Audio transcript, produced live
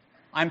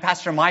I'm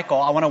Pastor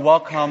Michael. I want to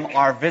welcome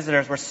our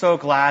visitors. We're so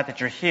glad that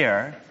you're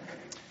here.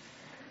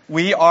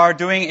 We are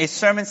doing a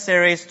sermon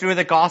series through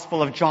the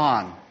Gospel of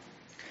John.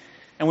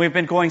 And we've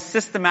been going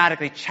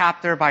systematically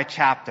chapter by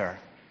chapter.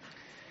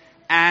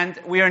 And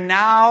we are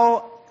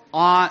now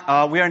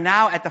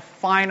at the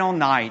final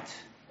night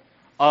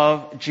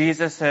of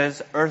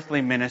Jesus'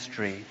 earthly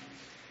ministry.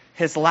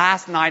 His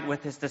last night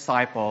with his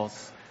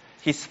disciples,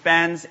 he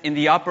spends in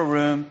the upper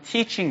room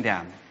teaching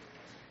them.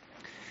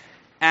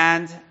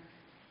 And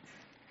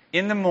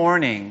in the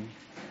morning,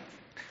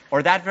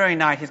 or that very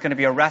night, he's going to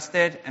be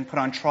arrested and put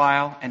on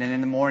trial, and then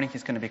in the morning,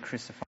 he's going to be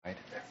crucified.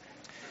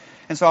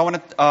 And so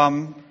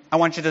I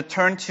want you to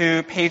turn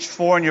to page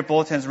 4 in your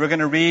bulletins. We're going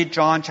to read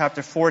John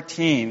chapter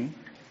 14.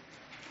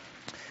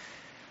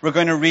 We're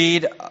going to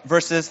read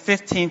verses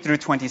 15 through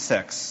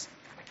 26.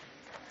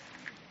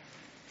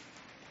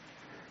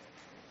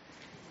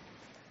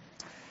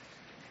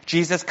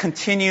 Jesus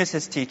continues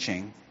his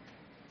teaching.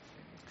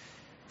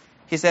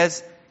 He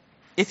says,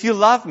 "If you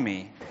love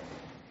me,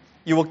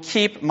 you will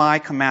keep my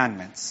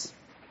commandments.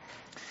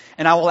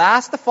 And I will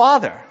ask the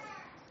Father,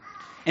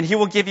 and he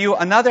will give you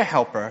another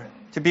helper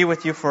to be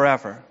with you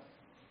forever,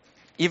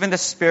 even the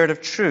Spirit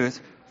of truth,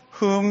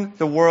 whom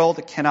the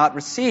world cannot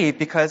receive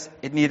because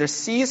it neither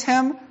sees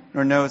him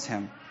nor knows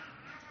him.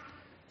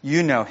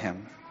 You know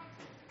him,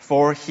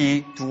 for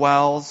he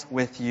dwells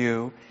with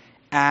you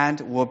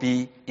and will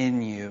be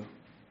in you.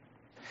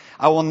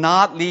 I will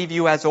not leave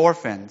you as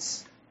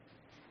orphans.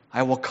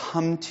 I will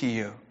come to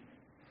you.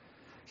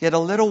 Yet a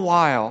little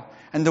while,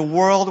 and the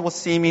world will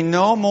see me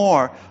no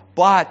more,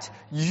 but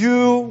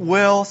you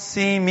will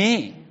see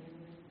me.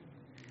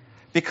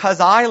 Because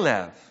I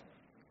live,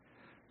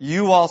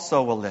 you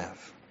also will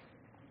live.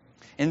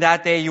 In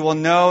that day you will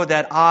know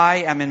that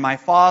I am in my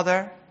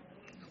Father,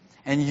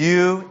 and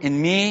you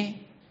in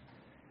me,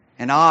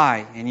 and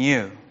I in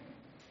you.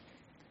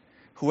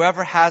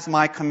 Whoever has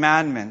my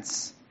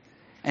commandments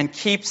and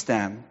keeps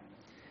them,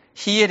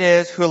 he it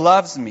is who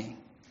loves me.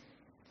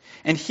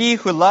 And he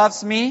who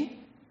loves me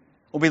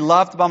will be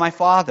loved by my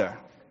Father.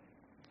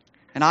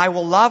 And I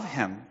will love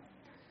him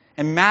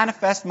and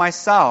manifest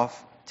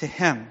myself to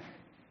him."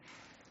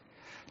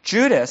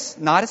 Judas,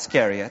 not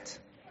Iscariot,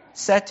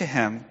 said to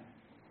him,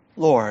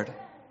 "Lord,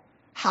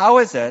 how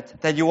is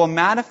it that you will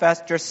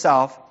manifest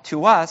yourself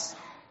to us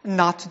and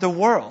not to the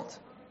world?"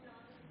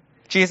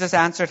 Jesus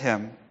answered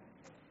him,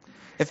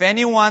 "If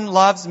anyone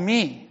loves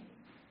me,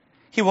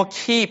 he will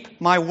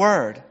keep my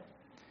word,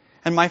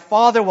 and my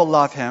Father will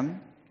love him,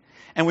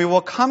 and we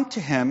will come to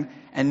him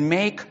and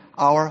make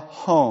our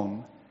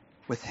home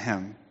with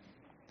him.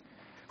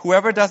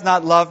 Whoever does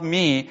not love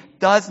me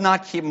does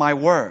not keep my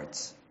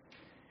words.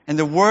 And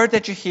the word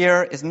that you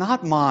hear is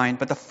not mine,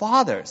 but the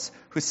Father's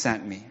who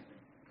sent me.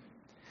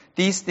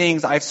 These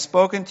things I have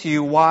spoken to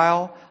you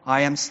while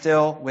I am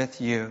still with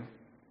you.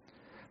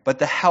 But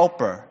the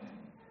Helper,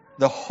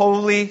 the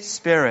Holy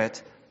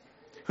Spirit,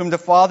 whom the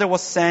Father will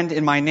send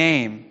in my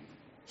name,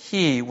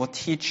 he will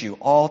teach you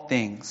all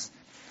things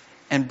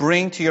and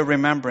bring to your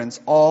remembrance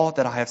all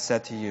that I have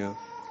said to you."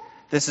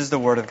 This is the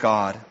word of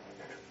God.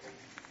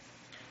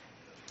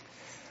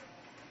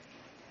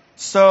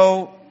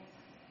 So,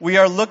 we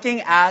are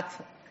looking at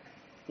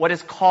what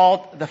is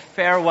called the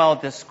farewell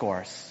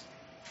discourse.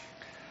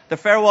 The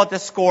farewell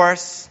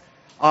discourse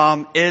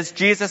is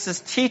Jesus'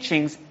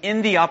 teachings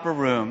in the upper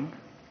room.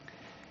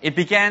 It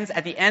begins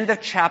at the end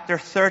of chapter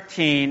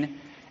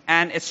 13,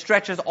 and it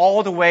stretches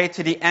all the way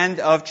to the end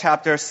of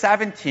chapter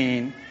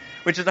 17,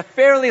 which is a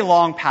fairly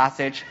long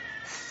passage,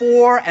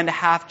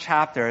 4.5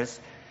 chapters.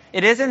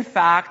 It is, in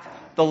fact,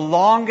 the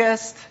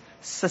longest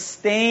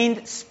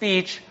sustained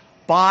speech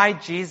by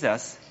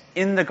Jesus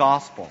in the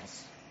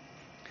Gospels.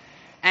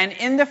 And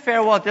in the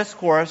farewell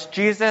discourse,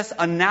 Jesus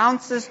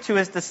announces to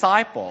his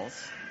disciples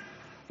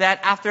that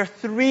after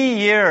 3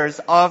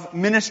 years of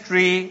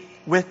ministry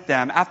with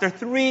them, after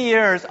 3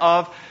 years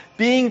of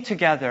being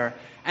together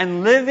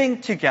and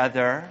living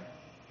together,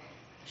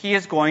 he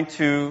is going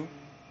to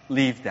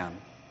leave them.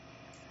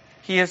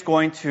 He is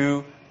going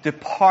to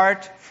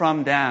depart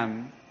from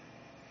them.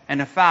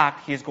 And in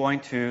fact, he is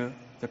going to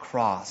the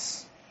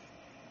cross.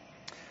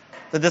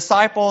 The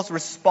disciples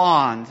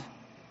respond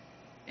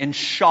in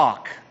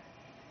shock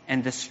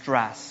and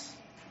distress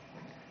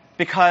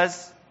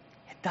because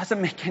it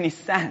doesn't make any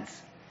sense.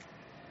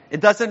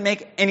 It doesn't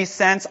make any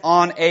sense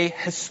on a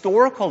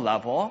historical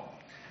level.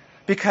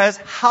 Because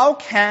how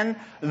can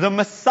the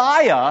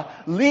Messiah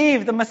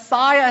leave? The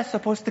Messiah is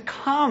supposed to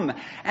come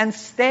and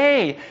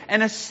stay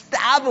and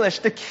establish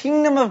the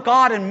kingdom of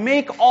God and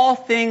make all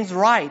things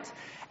right.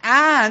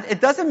 And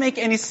it doesn't make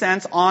any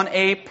sense on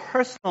a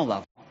personal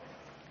level.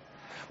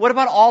 What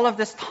about all of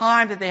this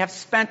time that they have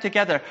spent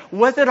together?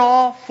 Was it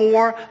all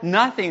for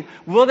nothing?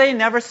 Will they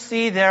never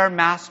see their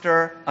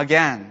master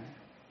again?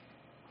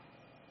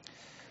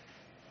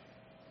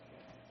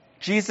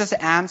 Jesus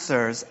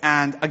answers,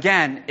 and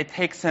again, it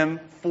takes him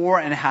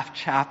 4.5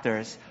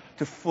 chapters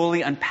to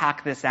fully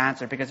unpack this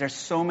answer because there's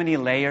so many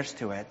layers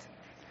to it.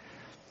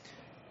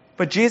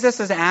 But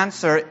Jesus'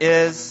 answer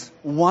is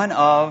one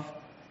of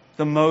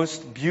the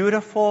most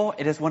beautiful,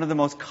 it is one of the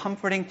most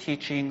comforting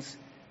teachings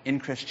in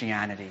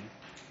Christianity.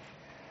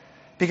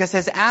 Because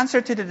his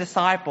answer to the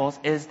disciples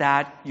is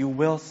that you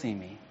will see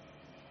me.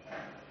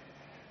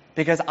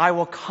 Because I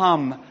will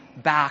come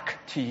back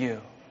to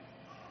you.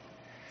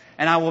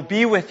 And I will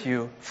be with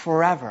you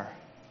forever.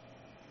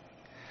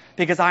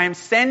 Because I am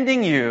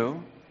sending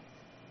you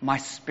my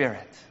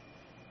Spirit.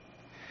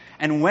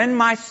 And when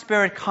my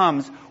Spirit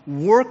comes,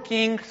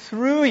 working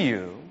through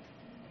you,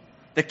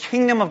 the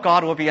kingdom of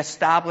God will be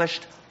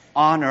established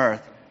on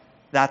earth.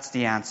 That's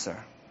the answer.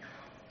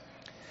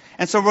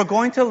 And so we're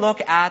going to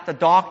look at the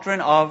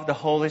doctrine of the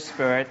Holy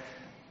Spirit,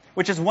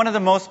 which is one of the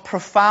most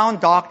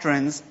profound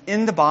doctrines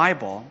in the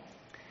Bible.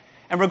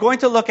 And we're going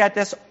to look at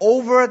this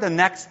over the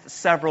next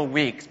several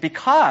weeks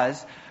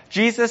because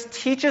Jesus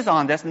teaches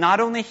on this not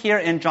only here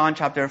in John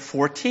chapter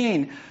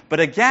 14, but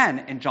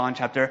again in John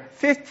chapter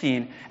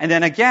 15, and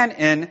then again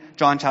in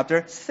John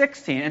chapter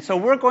 16. And so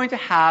we're going to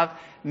have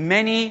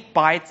many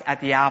bites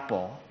at the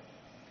apple,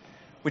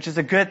 which is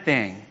a good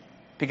thing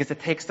because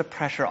it takes the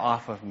pressure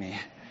off of me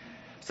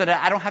so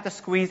that I don't have to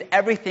squeeze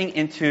everything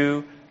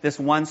into this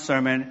one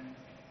sermon,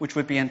 which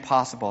would be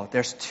impossible.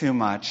 There's too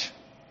much.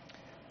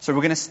 So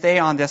we're going to stay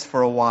on this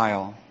for a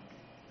while.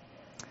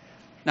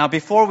 Now,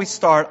 before we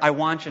start, I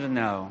want you to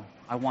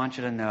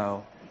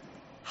know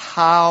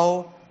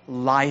how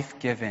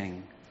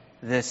life-giving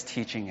this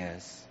teaching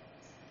is.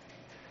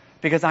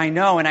 Because I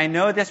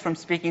know this from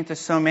speaking to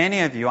so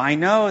many of you, I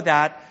know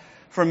that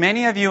for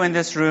many of you in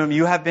this room,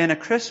 you have been a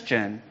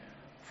Christian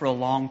for a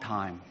long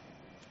time.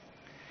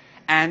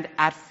 And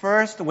at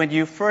first, when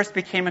you first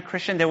became a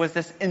Christian, there was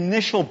this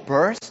initial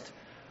burst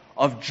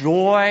of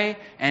joy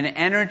and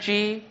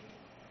energy,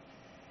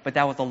 but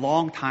that was a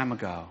long time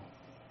ago.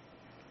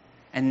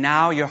 And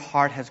now your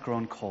heart has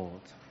grown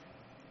cold.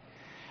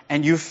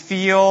 And you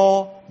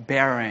feel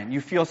barren.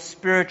 You feel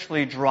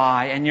spiritually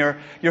dry. And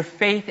your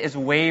faith is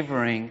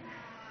wavering.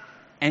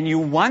 And you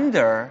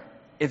wonder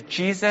if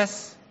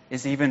Jesus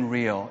is even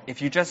real.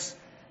 If you just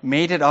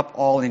made it up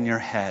all in your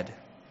head.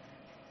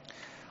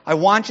 I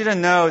want you to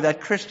know that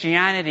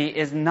Christianity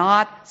is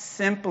not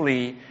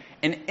simply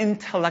an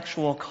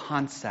intellectual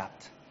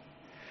concept.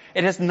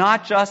 It is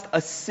not just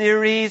a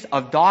series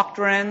of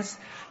doctrines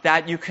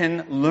that you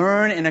can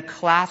learn in a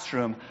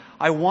classroom.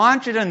 I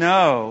want you to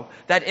know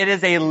that it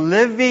is a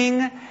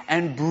living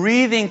and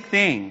breathing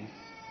thing.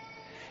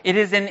 It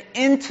is an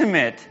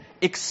intimate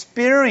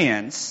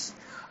experience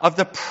of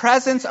the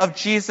presence of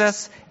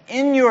Jesus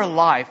in your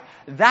life.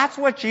 That's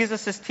what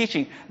Jesus is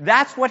teaching.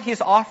 That's what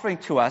He's offering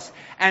to us.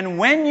 And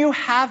when you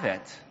have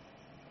it,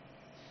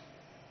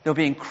 there'll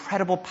be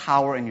incredible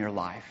power in your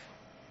life.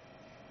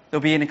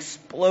 There'll be an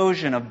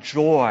explosion of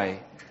joy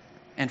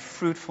and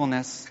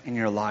fruitfulness in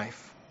your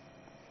life.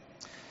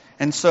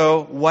 And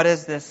so, what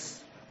is this?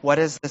 What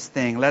is this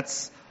thing?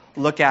 Let's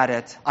look at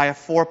it. I have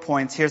 4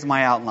 points. Here's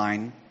my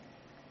outline.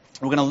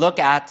 We're going to look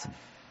at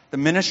the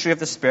ministry of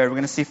the Spirit. We're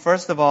going to see,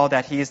 first of all,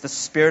 that He is the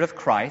Spirit of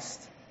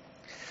Christ.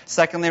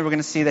 Secondly, we're going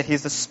to see that He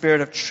is the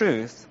Spirit of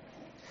truth.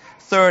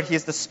 Third, He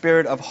is the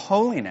Spirit of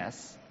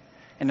holiness.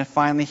 And then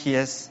finally,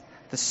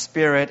 the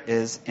Spirit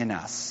is in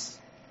us.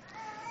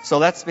 So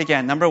let's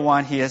begin. Number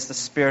 1, He is the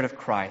Spirit of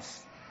Christ.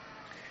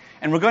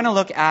 And we're going to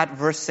look at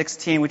verse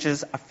 16, which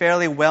is a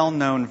fairly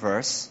well-known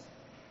verse.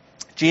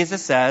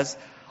 Jesus says,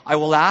 I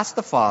will ask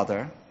the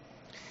Father,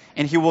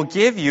 and He will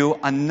give you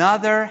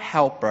another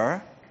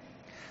helper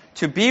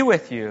to be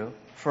with you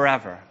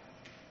forever.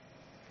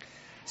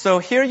 So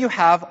here you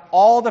have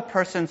all the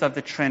persons of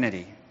the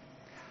Trinity.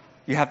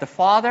 You have the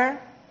Father,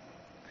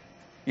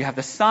 you have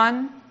the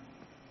Son,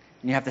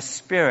 and you have the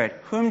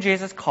Spirit, whom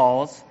Jesus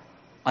calls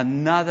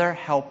another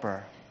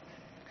helper.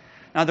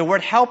 Now the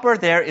word helper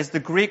there is the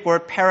Greek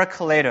word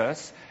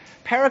parakletos.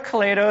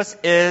 Parakletos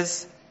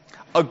is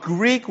a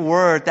Greek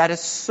word that is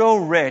so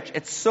rich,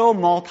 it's so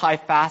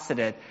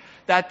multifaceted,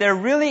 that there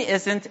really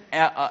isn't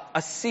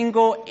a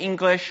single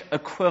English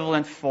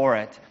equivalent for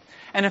it.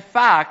 And in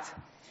fact,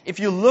 if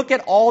you look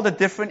at all the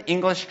different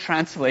English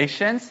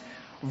translations,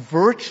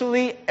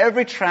 virtually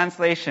every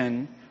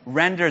translation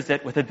renders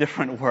it with a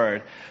different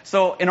word.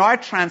 So in our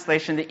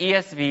translation, the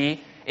ESV,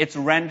 it's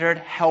rendered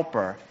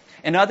helper.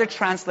 In other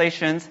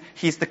translations,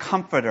 He's the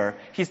comforter,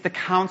 He's the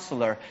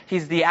counselor,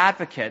 He's the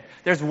advocate.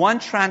 There's one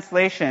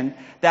translation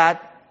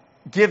that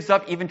gives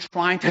up even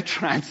trying to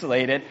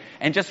translate it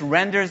and just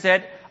renders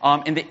it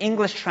in the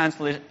English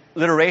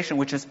transliteration,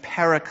 which is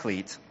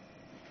paraclete.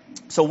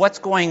 So what's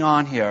going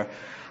on here?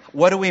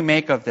 What do we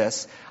make of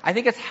this? I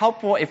think it's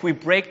helpful if we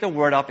break the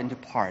word up into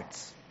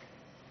parts.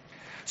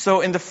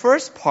 So in the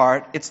first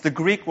part, it's the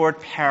Greek word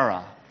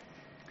para.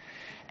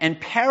 And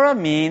para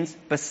means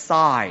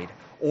beside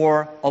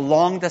or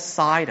along the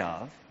side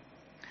of.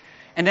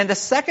 And then the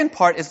second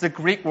part is the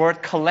Greek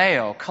word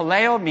kaleo.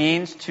 Kaleo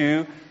means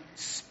to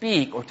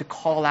speak or to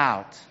call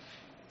out.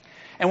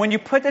 And when you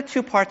put the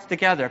two parts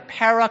together,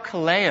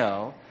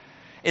 parakaleo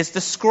is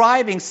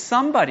describing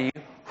somebody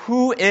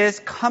who is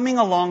coming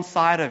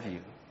alongside of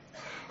you,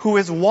 who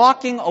is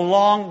walking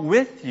along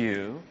with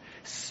you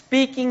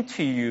speaking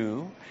to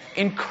you,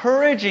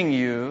 encouraging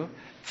you,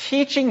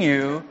 teaching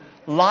you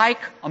like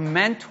a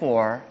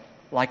mentor,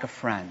 like a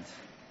friend.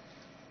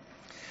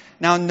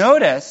 Now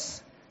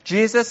notice,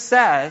 Jesus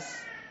says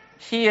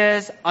he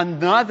is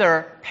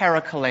another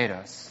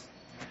Parakletos.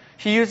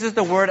 He uses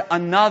the word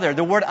another.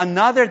 The word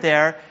another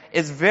there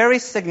is very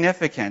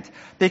significant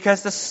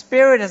because the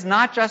Spirit is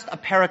not just a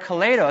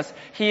Parakletos,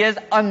 he is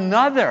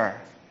another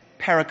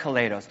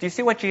Parakletos. Do you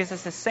see what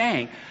Jesus is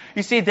saying?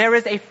 You see, there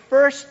is a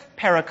first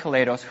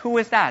Parakletos. Who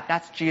is that?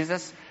 That's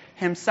Jesus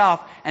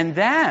himself. And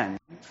then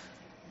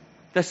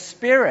the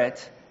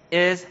Spirit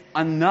is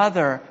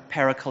another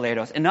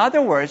Parakletos. In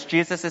other words,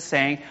 Jesus is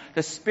saying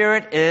the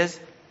Spirit is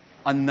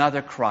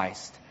another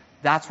Christ.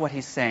 That's what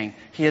he's saying.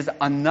 He is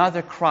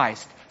another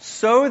Christ.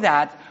 So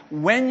that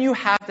when you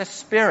have the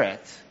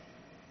Spirit,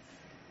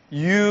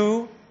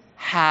 you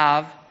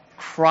have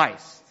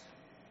Christ.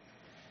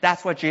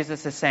 That's what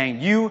Jesus is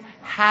saying. You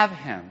have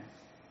him.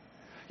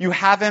 You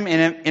have him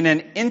in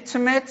an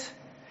intimate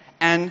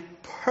and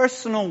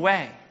personal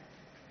way.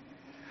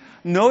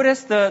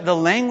 Notice the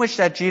language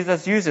that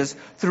Jesus uses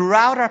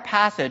throughout our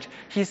passage.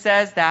 He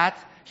says that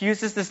he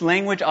uses this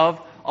language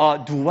of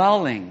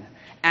dwelling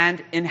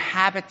and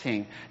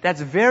inhabiting.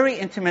 That's very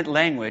intimate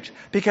language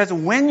because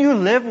when you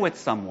live with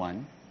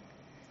someone,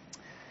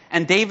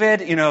 and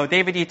David,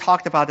 he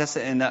talked about this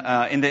in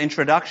the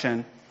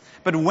introduction,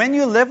 but when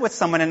you live with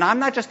someone, and I'm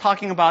not just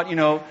talking about,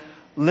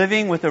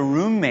 living with a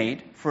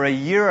roommate for a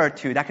year or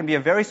two, that can be a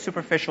very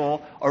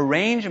superficial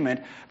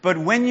arrangement, but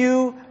when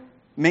you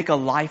make a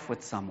life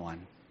with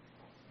someone,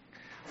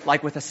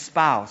 like with a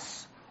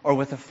spouse or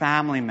with a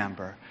family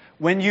member,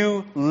 when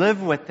you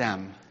live with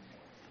them,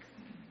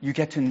 you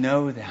get to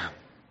know them,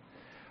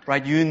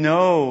 right? You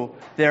know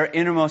their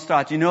innermost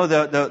thoughts. You know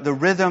the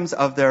rhythms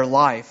of their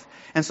life.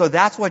 And so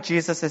that's what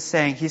Jesus is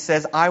saying. He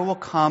says, I will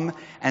come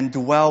and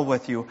dwell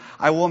with you.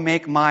 I will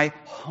make my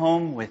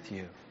home with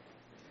you.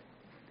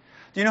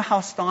 Do you know how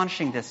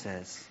astonishing this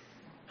is?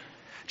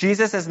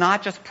 Jesus is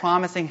not just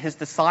promising his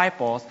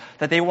disciples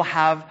that they will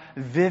have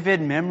vivid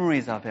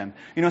memories of him.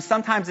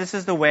 Sometimes this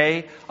is the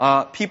way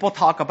people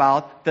talk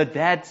about the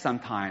dead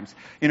sometimes.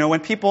 When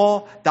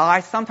people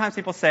die, sometimes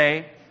people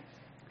say,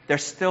 they're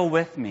still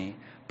with me.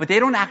 But they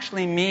don't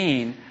actually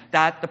mean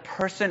that the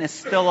person is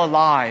still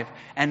alive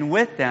and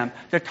with them.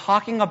 They're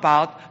talking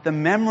about the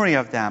memory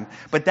of them.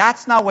 But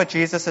that's not what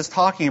Jesus is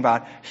talking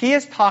about. He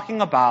is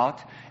talking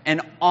about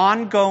an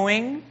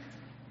ongoing,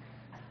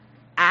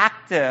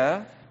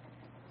 active,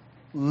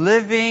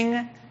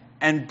 living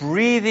and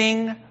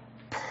breathing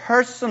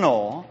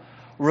personal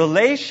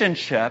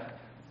relationship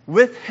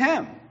with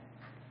him.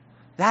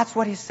 That's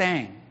what he's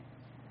saying.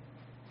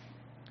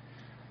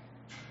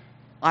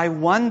 I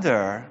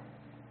wonder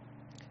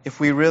if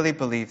we really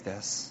believe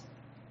this.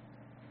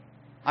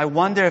 I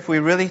wonder if we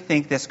really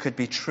think this could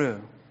be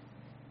true.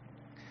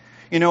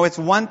 It's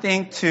one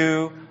thing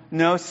to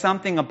know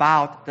something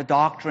about the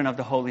doctrine of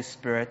the Holy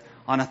Spirit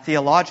on a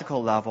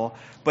theological level,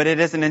 but it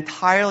is an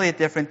entirely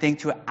different thing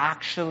to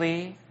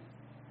actually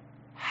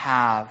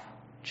have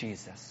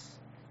Jesus,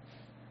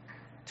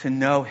 to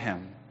know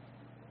him,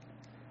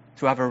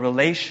 to have a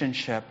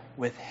relationship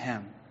with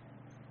him.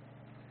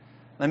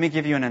 Let me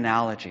give you an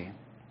analogy.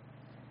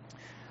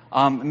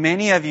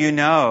 Many of you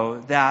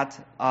know that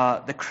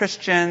the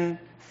Christian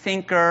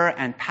thinker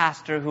and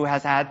pastor who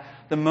has had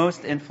the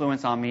most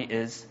influence on me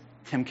is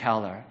Tim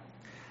Keller.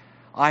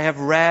 I have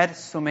read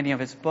so many of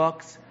his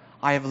books.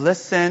 I have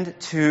listened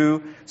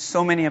to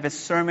so many of his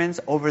sermons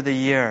over the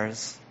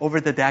years, over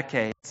the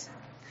decades.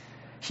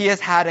 He has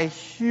had a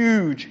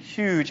huge,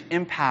 huge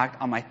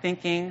impact on my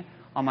thinking,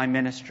 on my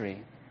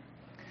ministry.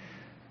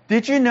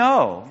 Did you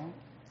know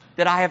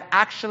that I have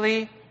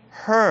actually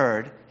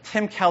heard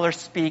Tim Keller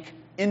speak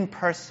in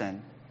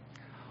person?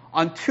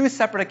 On 2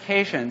 separate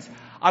occasions,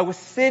 I was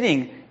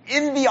sitting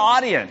in the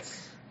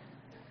audience,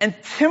 and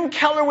Tim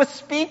Keller was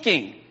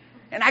speaking,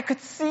 and I could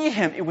see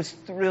him. It was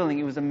thrilling.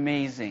 It was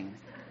amazing.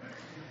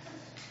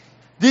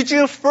 Did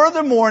you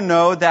furthermore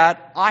know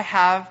that I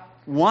have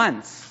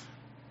once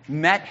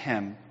met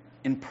him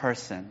in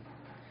person?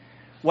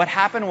 What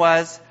happened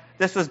was,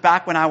 this was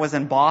back when I was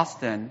in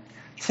Boston.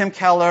 Tim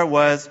Keller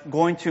was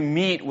going to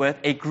meet with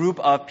a group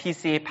of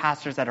PCA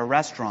pastors at a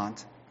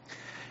restaurant.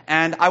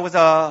 And I was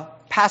a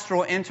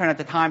pastoral intern at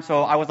the time,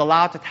 so I was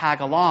allowed to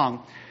tag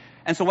along.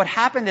 And so what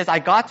happened is I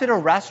got to the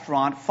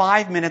restaurant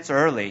 5 minutes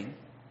early.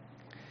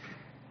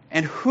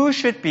 And who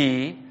should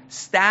be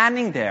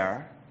standing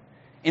there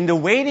in the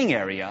waiting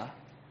area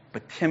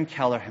but Tim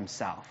Keller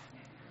himself,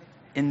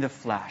 in the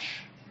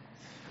flesh.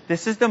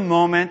 This is the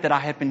moment that I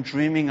had been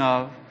dreaming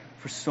of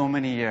for so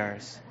many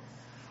years.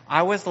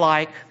 I was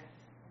like,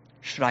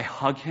 should I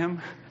hug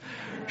him?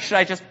 Should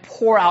I just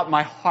pour out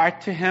my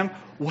heart to him?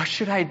 What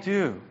should I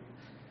do?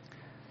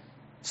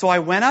 So I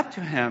went up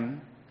to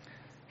him.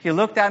 He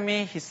looked at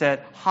me. He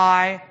said,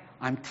 "Hi,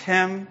 I'm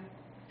Tim."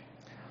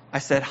 I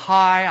said,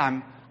 "Hi,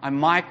 I'm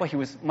Michael." He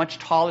was much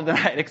taller than I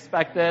had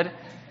expected.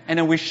 And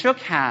then we shook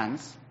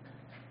hands.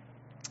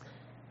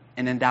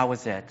 And then that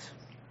was it.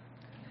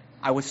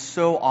 I was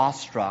so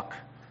awestruck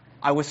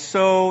I was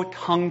so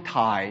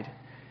tongue-tied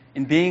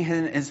in being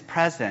in his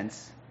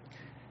presence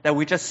that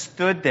we just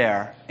stood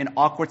there in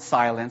awkward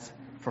silence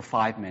for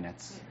 5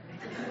 minutes.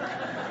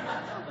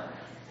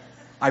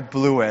 I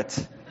blew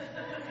it.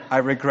 I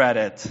regret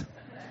it.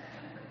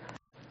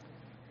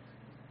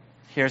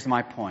 Here's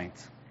my point.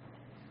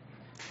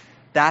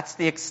 That's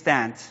the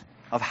extent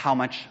of how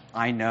much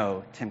I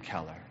know Tim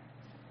Keller.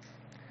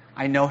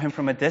 I know him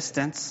from a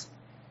distance,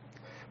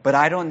 but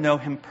I don't know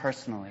him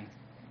personally.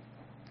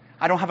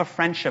 I don't have a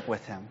friendship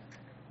with him.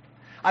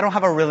 I don't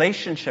have a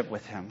relationship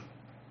with him.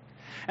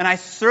 And I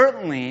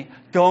certainly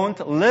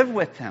don't live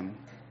with him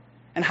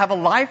and have a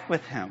life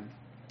with him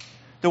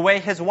the way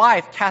his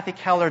wife, Kathy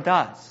Keller,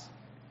 does.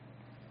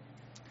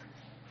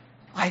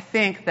 I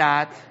think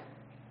that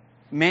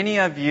many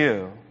of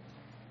you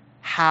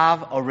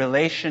have a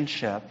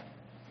relationship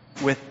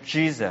with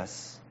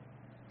Jesus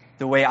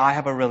the way I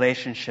have a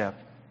relationship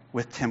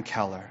with Tim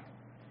Keller.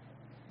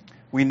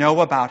 We know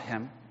about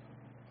him.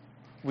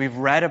 We've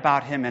read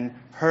about him and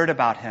heard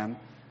about him,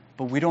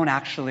 but we don't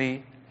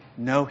actually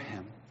know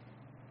him.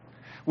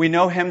 We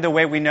know him the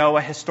way we know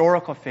a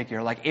historical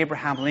figure like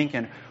Abraham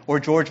Lincoln or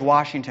George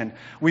Washington.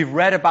 We've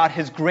read about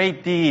his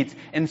great deeds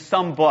in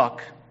some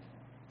book.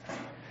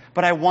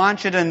 But I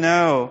want you to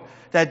know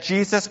that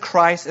Jesus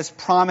Christ is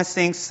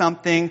promising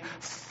something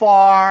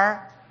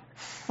far,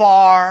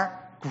 far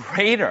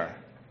greater.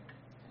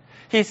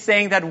 He's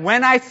saying that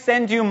when I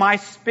send you my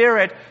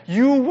Spirit,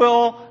 you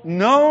will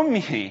know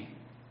me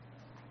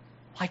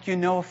like you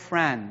know a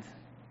friend,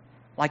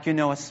 like you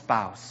know a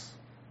spouse.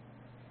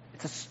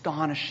 It's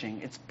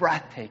astonishing. It's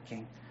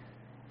breathtaking.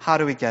 How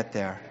do we get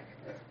there?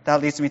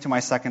 That leads me to my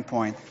second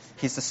point.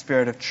 He's the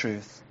Spirit of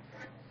truth.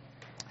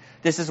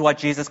 This is what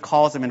Jesus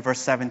calls him in verse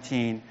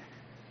 17.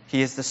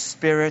 He is the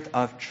Spirit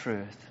of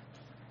truth.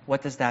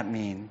 What does that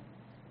mean?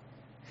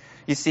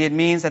 You see, it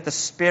means that the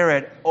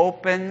Spirit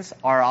opens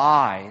our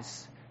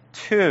eyes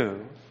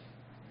to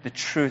the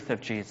truth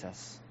of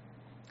Jesus.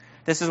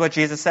 This is what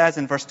Jesus says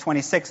in verse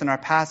 26 in our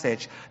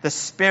passage. The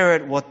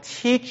Spirit will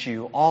teach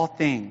you all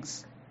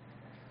things.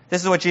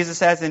 This is what Jesus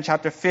says in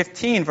chapter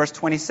 15, verse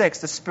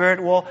 26. The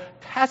Spirit will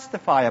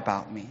testify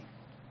about me.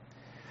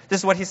 This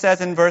is what he says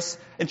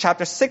in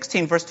chapter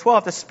 16, verse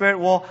 12. The Spirit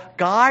will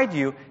guide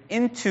you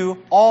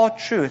into all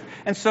truth.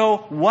 And so,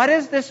 what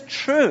is this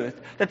truth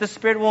that the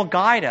Spirit will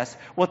guide us,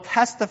 will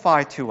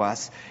testify to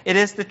us? It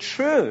is the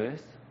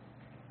truth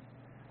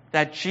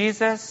that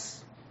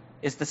Jesus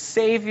is the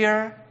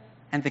Savior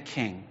and the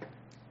King.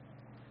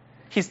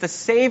 He's the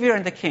Savior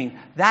and the King.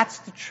 That's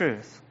the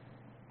truth.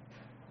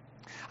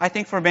 I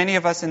think for many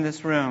of us in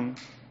this room,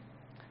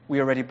 we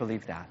already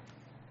believe that.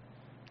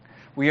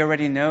 We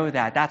already know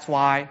that. That's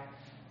why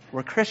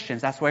we're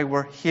Christians. That's why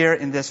we're here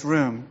in this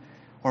room,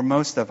 or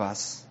most of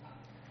us.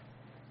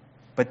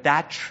 But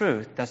that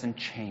truth doesn't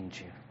change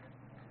you.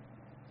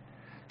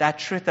 That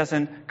truth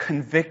doesn't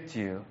convict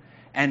you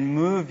and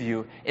move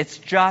you. It's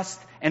just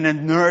an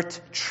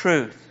inert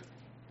truth.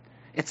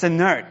 It's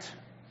inert.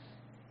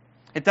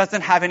 It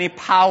doesn't have any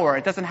power.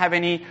 It doesn't have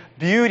any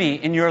beauty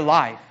in your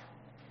life.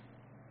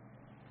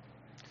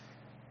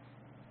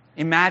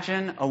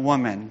 Imagine a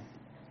woman.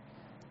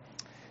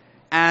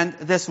 And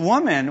this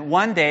woman,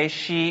 one day,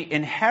 she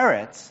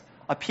inherits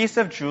a piece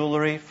of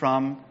jewelry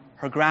from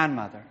her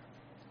grandmother.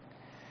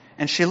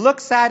 And she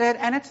looks at it,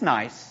 and it's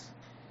nice.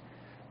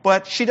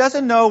 But she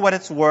doesn't know what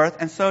it's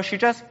worth, and so she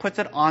just puts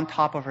it on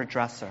top of her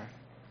dresser.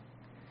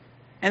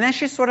 And then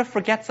she sort of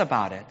forgets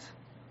about it.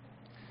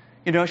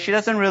 You know, she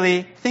doesn't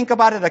really think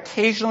about it.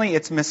 Occasionally,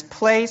 it's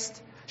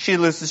misplaced. She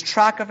loses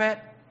track of it.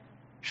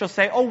 She'll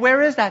say, "Oh,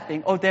 where is that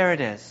thing? Oh, there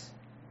it is."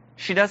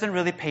 She doesn't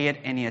really pay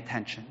it any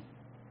attention.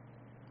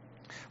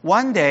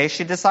 One day,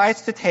 she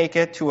decides to take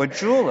it to a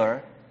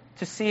jeweler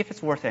to see if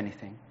it's worth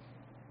anything.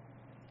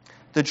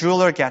 The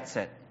jeweler gets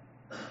it.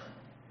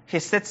 He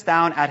sits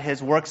down at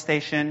his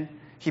workstation.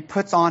 He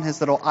puts on his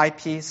little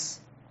eyepiece,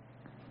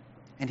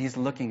 and he's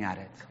looking at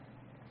it.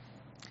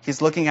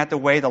 He's looking at the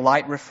way the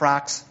light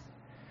refracts.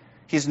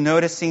 He's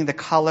noticing the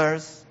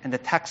colors and the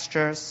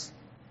textures.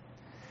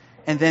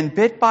 And then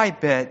bit by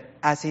bit,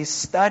 as he's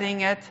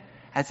studying it,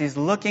 as he's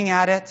looking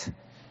at it,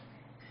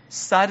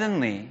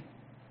 suddenly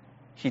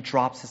he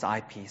drops his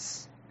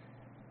eyepiece.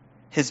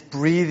 His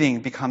breathing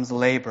becomes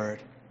labored.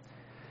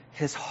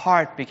 His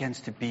heart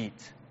begins to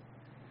beat.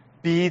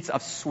 Beads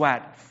of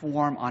sweat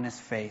form on his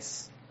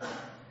face.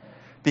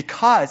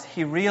 Because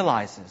he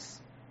realizes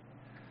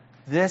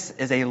this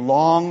is a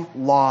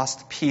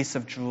long-lost piece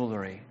of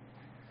jewelry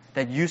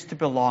that used to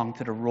belong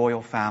to the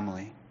royal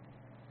family.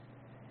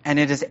 And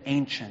it is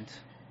ancient,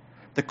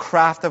 the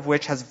craft of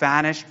which has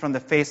vanished from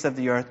the face of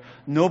the earth.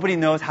 Nobody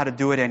knows how to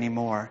do it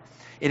anymore.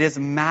 It is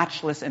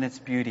matchless in its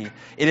beauty.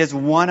 It is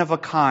one of a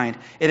kind.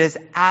 It is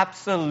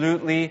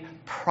absolutely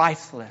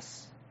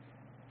priceless.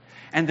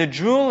 And the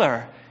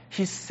jeweler,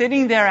 he's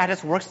sitting there at his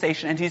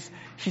workstation, and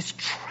he's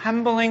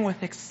trembling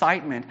with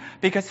excitement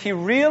because he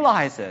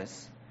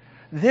realizes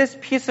this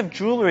piece of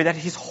jewelry that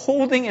he's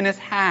holding in his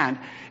hand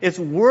is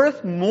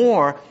worth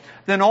more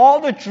than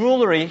all the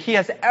jewelry he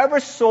has ever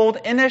sold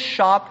in his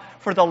shop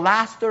for the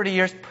last 30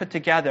 years put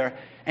together,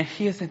 and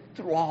he is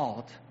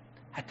enthralled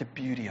at the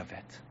beauty of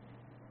it.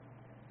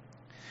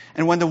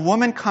 And when the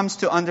woman comes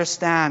to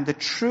understand the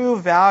true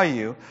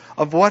value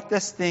of what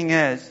this thing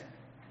is,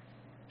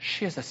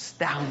 she is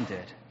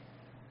astounded.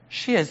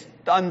 She is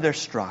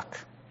thunderstruck.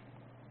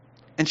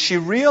 And she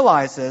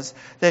realizes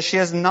that she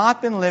has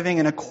not been living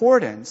in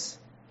accordance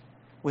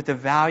with the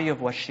value of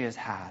what she has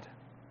had.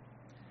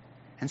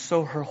 And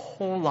so her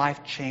whole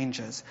life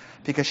changes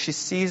because she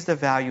sees the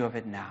value of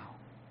it now.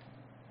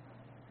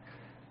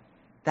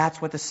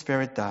 That's what the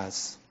Spirit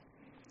does.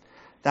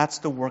 That's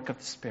the work of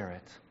the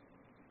Spirit.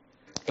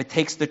 It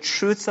takes the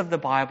truths of the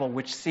Bible,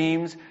 which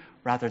seems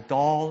rather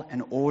dull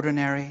and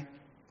ordinary,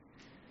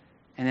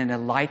 and then it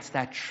lights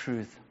that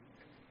truth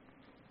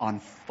on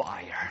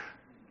fire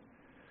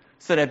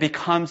so that it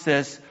becomes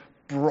this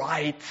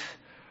bright,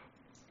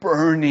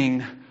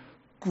 burning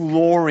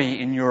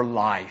glory in your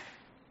life,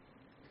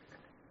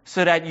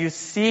 so that you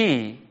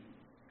see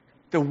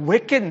the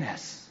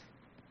wickedness,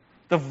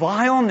 the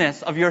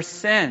vileness of your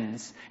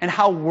sins, and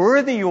how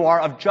worthy you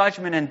are of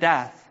judgment and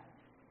death,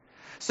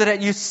 so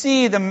that you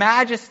see the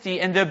majesty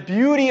and the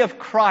beauty of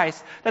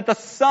Christ, that the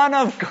Son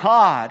of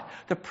God,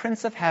 the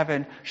Prince of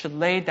Heaven, should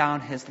lay down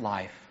his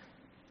life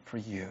for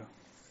you.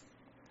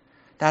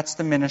 That's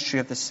the ministry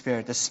of the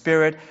Spirit. The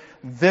Spirit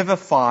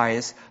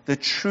vivifies the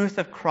truth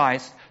of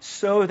Christ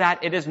so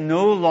that it is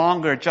no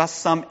longer just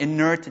some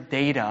inert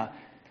data.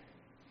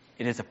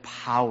 It is a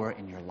power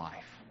in your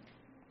life.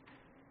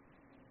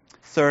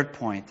 Third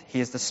point, he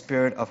is the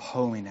Spirit of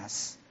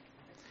holiness.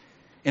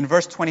 In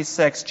verse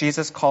 26,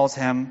 Jesus calls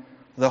him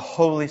the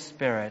Holy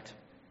Spirit.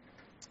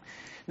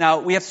 Now,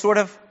 we have sort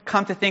of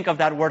come to think of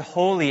that word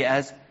holy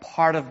as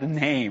part of the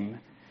name.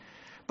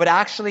 But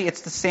actually,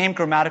 it's the same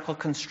grammatical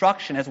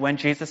construction as when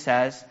Jesus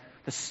says,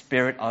 the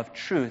Spirit of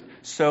truth.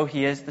 So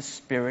he is the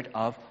Spirit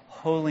of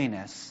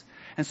holiness.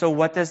 And so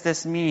what does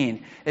this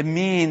mean? It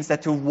means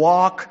that to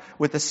walk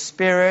with the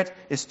Spirit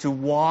is to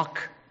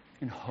walk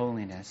in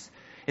holiness.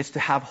 It's to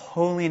have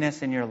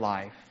holiness in your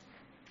life.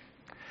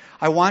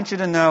 I want you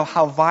to know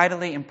how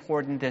vitally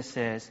important this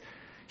is.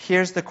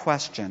 Here's the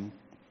question.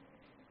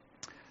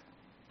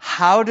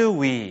 How do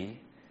we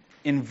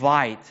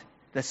invite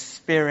the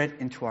Spirit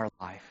into our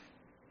life?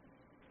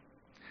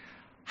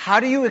 How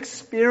do you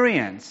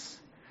experience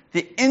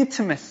the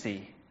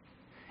intimacy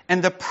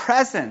and the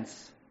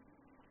presence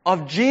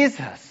of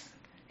Jesus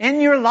in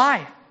your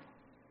life?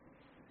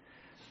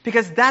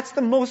 Because that's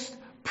the most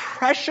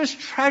precious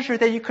treasure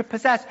that you could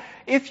possess.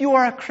 If you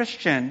are a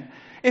Christian,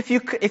 if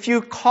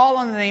you call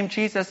on the name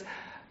Jesus,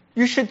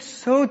 you should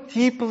so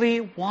deeply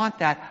want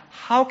that.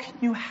 How can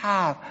you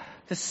have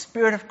the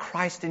Spirit of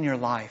Christ in your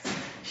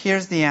life?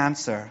 Here's the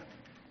answer.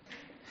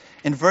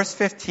 In verse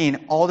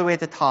 15, all the way at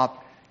the top,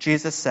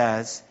 Jesus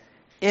says,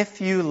 if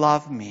you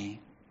love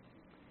me,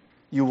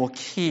 you will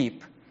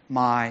keep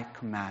my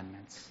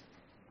commandments.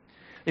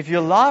 If you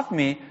love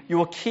me, you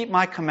will keep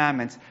my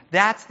commandments.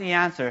 That's the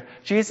answer.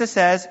 Jesus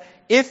says,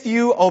 if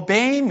you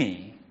obey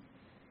me,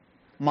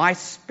 my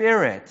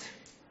Spirit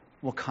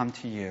will come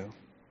to you.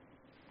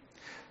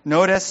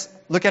 Notice,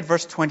 look at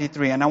verse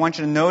 23, and I want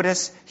you to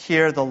notice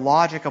here the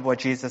logic of what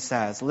Jesus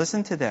says.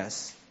 Listen to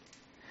this.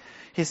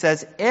 He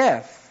says,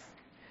 if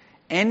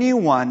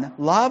anyone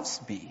loves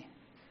me,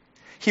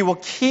 he will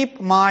keep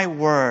my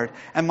word,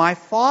 and my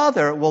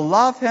Father will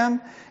love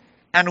him,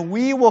 and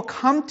we will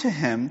come to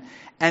him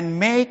and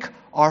make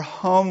our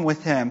home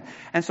with him.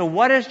 And so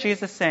what is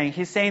Jesus saying?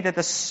 He's saying that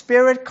the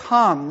Spirit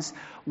comes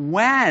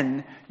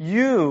when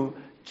you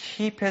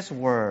keep his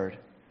word,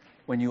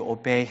 when you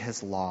obey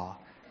his law.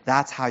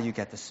 That's how you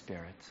get the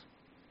Spirit.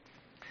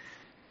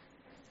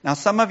 Now,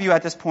 some of you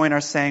at this point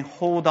are saying,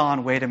 hold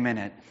on, wait a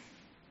minute.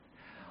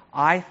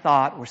 I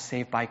thought we're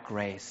saved by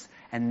grace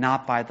and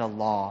not by the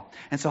law.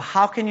 And so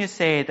how can you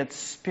say that the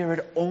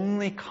Spirit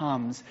only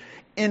comes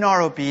in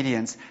our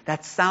obedience?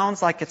 That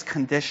sounds like it's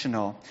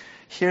conditional.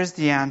 Here's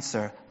the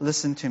answer.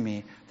 Listen to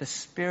me. The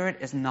Spirit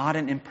is not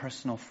an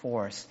impersonal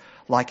force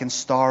like in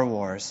Star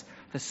Wars.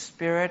 The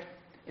Spirit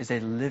is a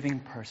living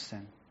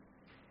person.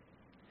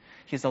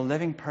 He's a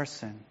living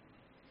person.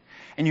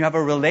 And you have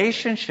a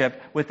relationship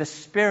with the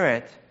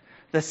Spirit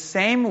the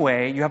same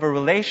way you have a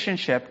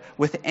relationship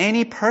with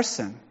any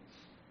person.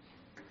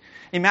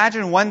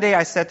 Imagine one day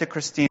I said to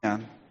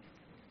Christina,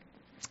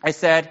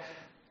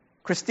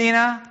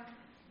 Christina,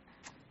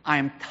 I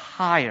am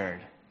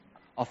tired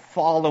of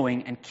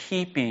following and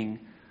keeping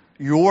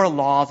your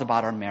laws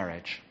about our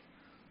marriage.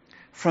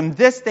 From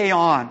this day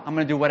on, I'm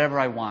going to do whatever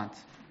I want.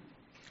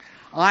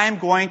 I am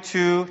going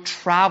to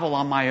travel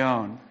on my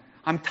own.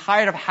 I'm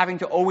tired of having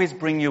to always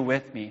bring you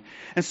with me.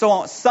 And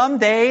so some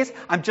days,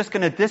 I'm just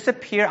going to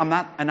disappear. I'm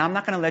not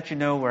going to let you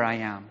know where I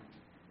am.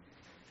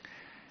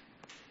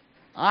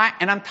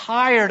 I'm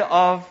tired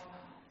of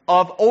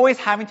always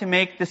having to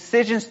make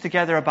decisions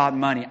together about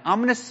money. I'm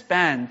going to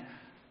spend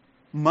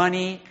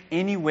money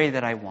any way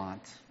that I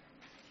want.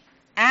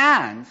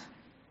 And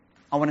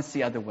I want to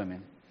see other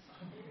women.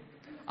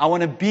 I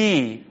want to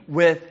be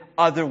with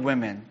other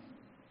women.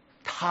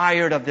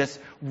 Tired of this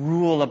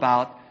rule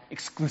about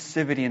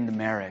exclusivity in the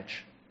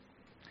marriage.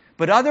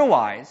 But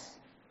otherwise,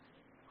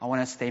 I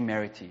want to stay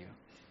married to you.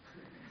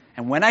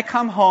 And when I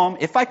come home,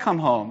 if I come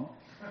home,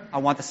 I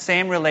want the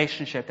same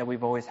relationship that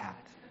we've always had.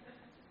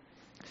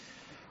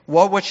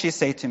 What would she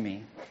say to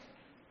me?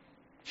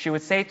 She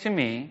would say to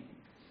me,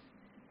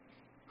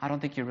 I don't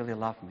think you really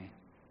love me.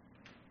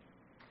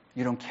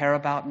 You don't care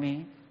about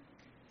me.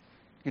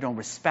 You don't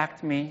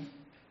respect me.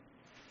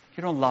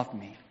 You don't love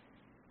me.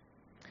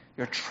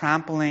 You're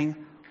trampling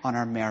on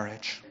our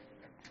marriage.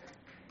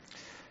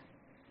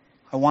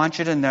 I want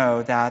you to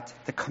know that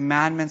the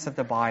commandments of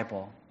the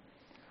Bible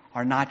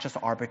are not just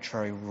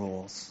arbitrary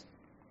rules.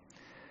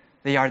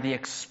 They are the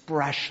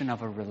expression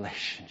of a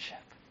relationship.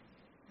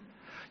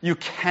 You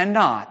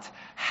cannot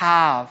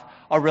have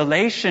a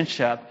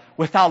relationship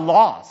without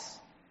laws.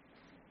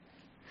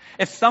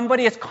 If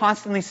somebody is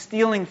constantly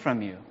stealing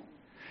from you,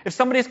 if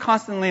somebody is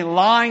constantly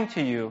lying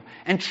to you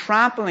and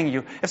trampling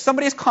you, if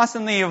somebody is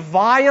constantly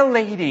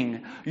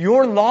violating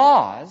your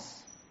laws,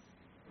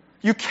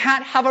 you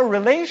can't have a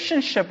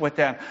relationship with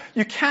them.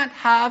 You can't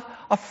have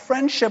a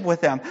friendship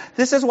with them.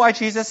 This is why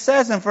Jesus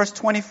says in verse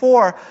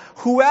 24,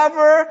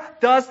 whoever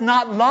does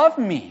not love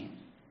me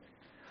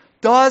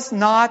does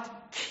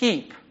not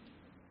keep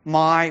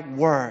my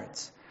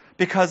words.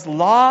 Because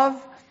love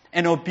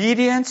and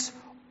obedience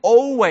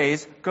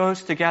always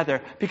goes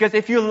together. Because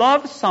if you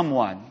love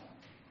someone,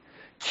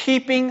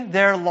 keeping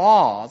their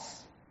laws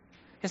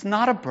is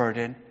not a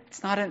burden.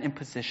 It's not an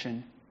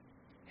imposition.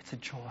 It's a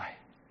joy.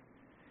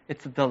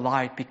 It's a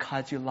delight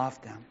because you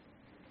love them.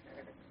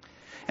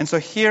 And so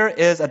here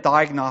is a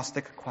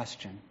diagnostic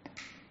question.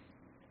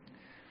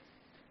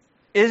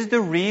 Is the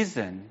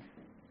reason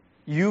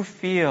you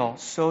feel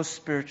so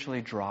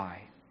spiritually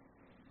dry?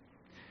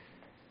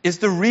 Is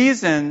the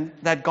reason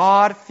that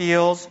God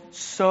feels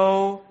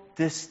so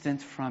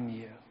distant from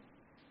you?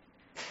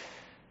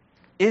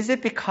 Is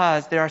it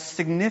because there are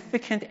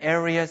significant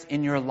areas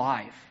in your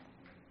life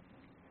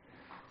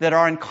that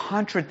are in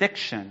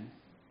contradiction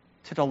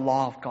to the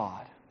law of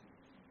God?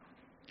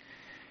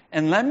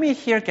 And let me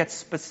here get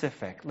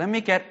specific. Let me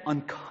get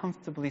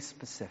uncomfortably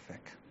specific.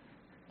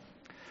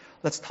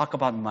 Let's talk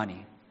about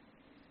money.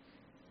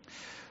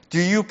 Do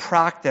you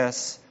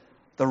practice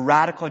the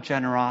radical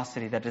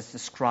generosity that is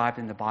described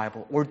in the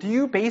Bible? Or do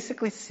you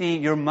basically see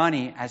your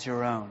money as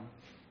your own?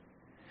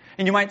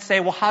 And you might say,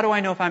 well, how do I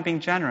know if I'm being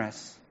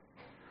generous?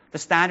 The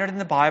standard in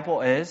the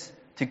Bible is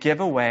to give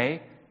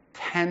away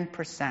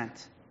 10%,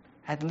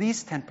 at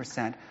least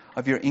 10%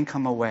 of your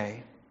income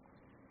away.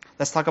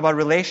 Let's talk about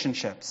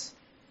relationships.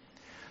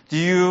 Do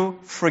you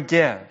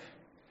forgive?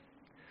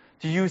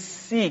 Do you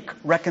seek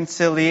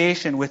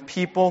reconciliation with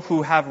people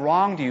who have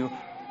wronged you?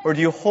 Or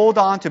do you hold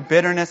on to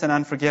bitterness and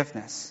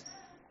unforgiveness?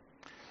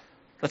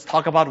 Let's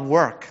talk about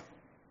work.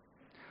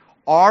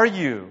 Are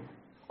you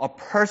a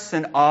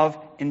person of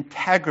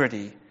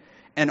integrity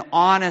and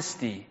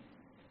honesty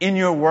in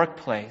your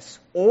workplace?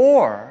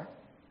 Or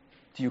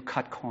do you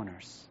cut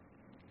corners?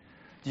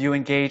 Do you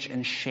engage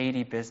in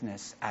shady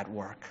business at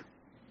work?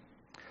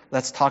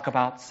 Let's talk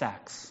about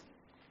sex.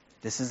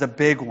 This is a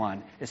big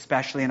one,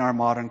 especially in our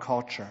modern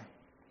culture.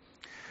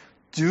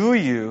 Do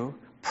you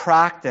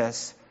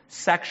practice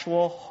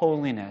sexual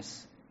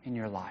holiness in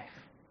your life?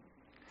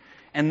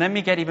 And let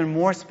me get even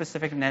more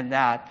specific than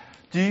that.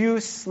 Do you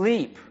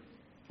sleep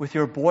with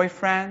your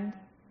boyfriend,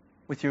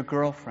 with your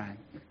girlfriend?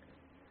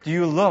 Do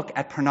you look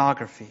at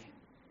pornography?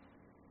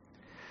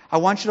 I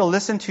want you to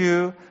listen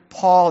to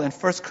Paul in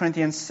 1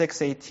 Corinthians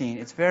 6:18.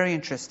 It's very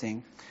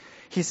interesting.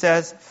 He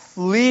says,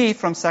 flee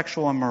from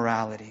sexual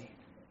immorality.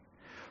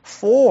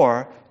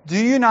 For do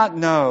you not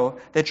know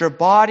that your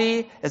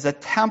body is a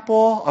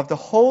temple of the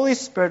Holy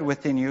Spirit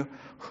within you,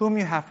 whom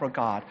you have for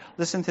God?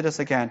 Listen to this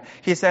again.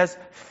 He says,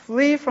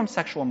 flee from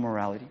sexual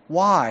immorality.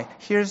 Why?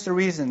 Here's the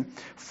reason.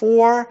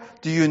 For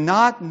do you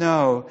not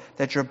know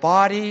that your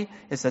body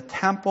is a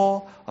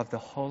temple of the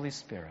Holy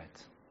Spirit?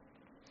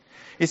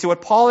 You see,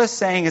 what Paul is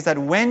saying is that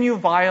when you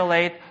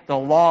violate the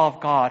law of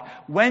God,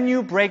 when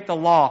you break the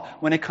law,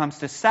 when it comes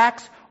to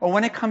sex or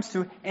when it comes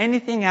to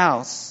anything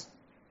else,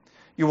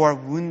 you are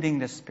wounding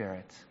the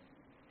Spirit.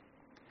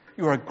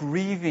 You are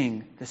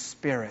grieving the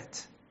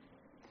Spirit.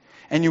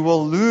 And you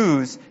will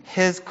lose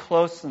His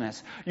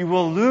closeness. You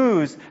will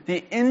lose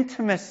the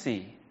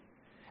intimacy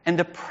and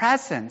the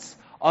presence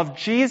of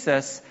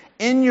Jesus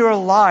in your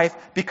life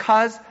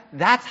because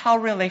that's how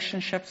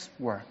relationships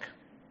work.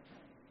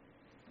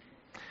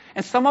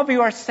 And some of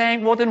you are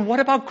saying, well, then what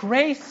about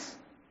grace?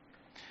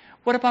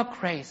 What about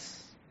grace?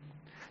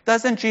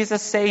 Doesn't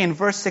Jesus say in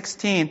verse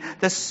 16,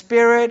 the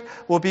Spirit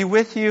will be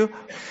with you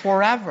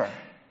forever?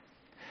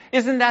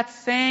 Isn't that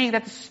saying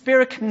that the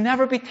Spirit can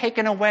never be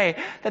taken away?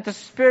 That the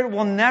Spirit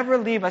will never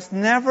leave us,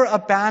 never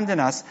abandon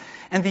us?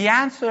 And the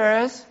answer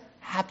is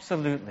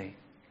absolutely.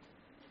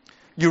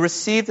 You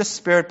receive the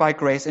Spirit by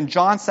grace. In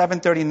John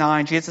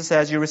 7:39, Jesus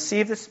says, you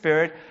receive the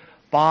Spirit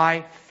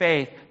by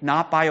faith,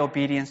 not by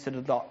obedience to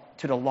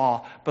the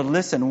law. But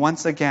listen,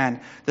 once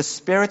again, the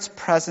Spirit's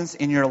presence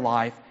in your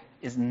life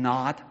is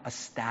not a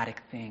static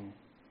thing.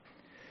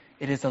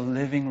 It is a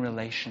living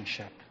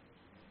relationship.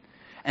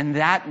 And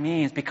that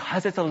means,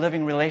 because it's a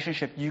living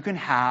relationship, you can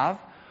have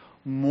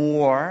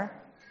more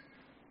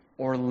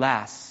or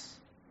less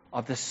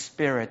of the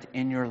Spirit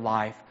in your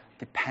life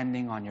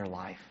depending on your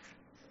life,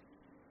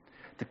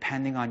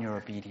 depending on your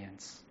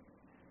obedience.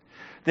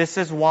 This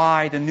is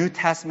why the New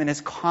Testament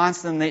is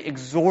constantly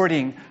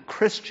exhorting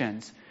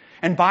Christians.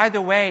 And by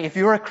the way, if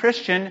you're a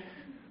Christian,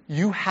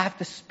 you have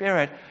the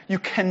Spirit. You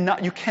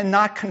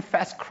cannot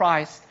confess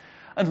Christ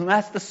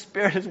unless the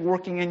Spirit is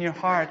working in your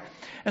heart.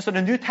 And so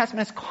the New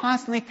Testament is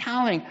constantly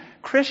telling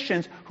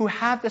Christians who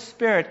have the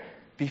Spirit,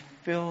 be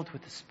filled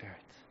with the Spirit.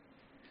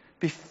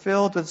 Be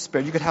filled with the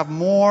Spirit. You could have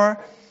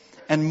more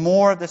and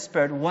more of the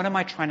Spirit. What am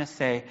I trying to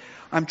say?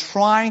 I'm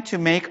trying to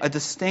make a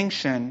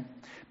distinction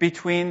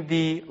between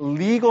the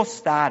legal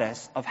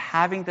status of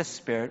having the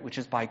Spirit, which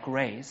is by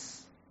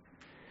grace,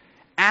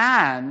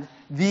 and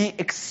the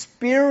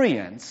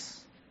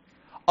experience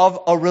of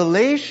a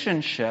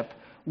relationship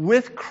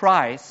with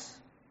Christ,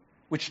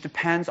 which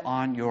depends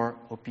on your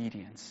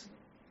obedience.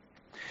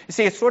 You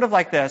see, it's sort of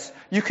like this.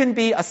 You can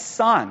be a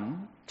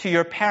son to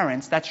your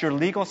parents. That's your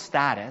legal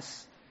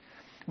status.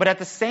 But at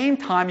the same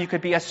time, you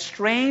could be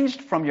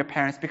estranged from your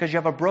parents because you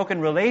have a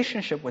broken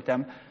relationship with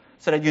them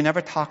so that you never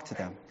talk to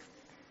them.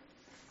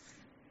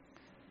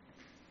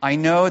 I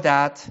know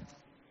that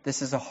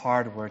this is a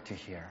hard word to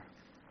hear.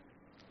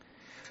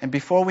 And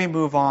before we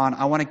move on,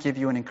 I want to give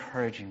you an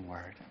encouraging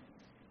word.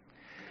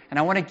 And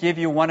I want to give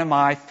you one of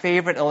my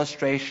favorite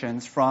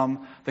illustrations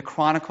from the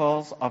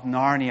Chronicles of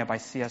Narnia by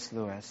C.S.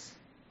 Lewis.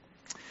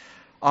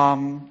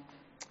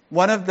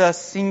 One of the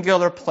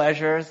singular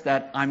pleasures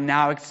that I'm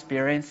now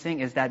experiencing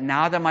is that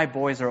now that my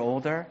boys are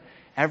older,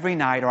 every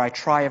night, or I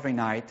try every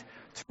night,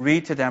 to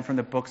read to them from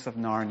the books of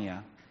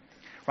Narnia.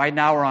 Right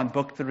now we're on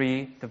book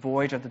 3, The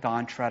Voyage of the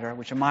Dawn Treader,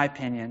 which in my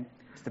opinion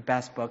is the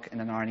best book in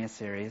the Narnia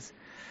series.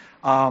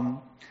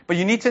 But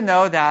you need to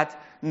know that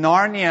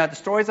Narnia, the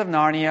stories of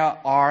Narnia,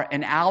 are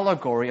an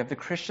allegory of the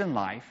Christian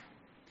life.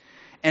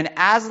 And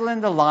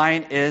Aslan the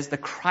lion is the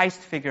Christ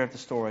figure of the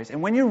stories.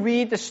 And when you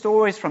read the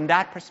stories from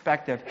that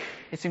perspective,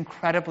 it's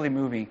incredibly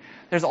moving.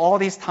 There's all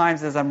these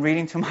times as I'm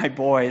reading to my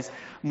boys,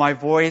 my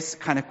voice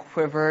kind of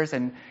quivers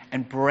and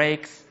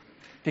breaks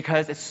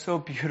because it's so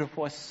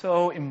beautiful, it's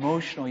so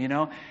emotional, you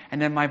know.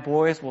 And then my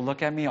boys will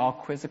look at me all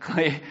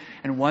quizzically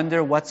and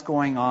wonder what's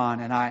going on.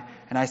 And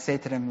I say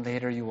to them,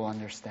 later you will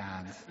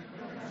understand.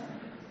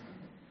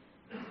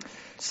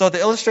 So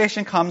the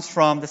illustration comes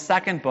from the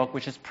second book,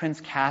 which is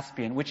Prince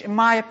Caspian, which in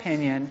my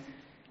opinion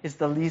is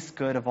the least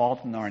good of all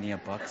the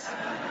Narnia books.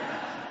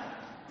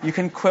 You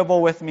can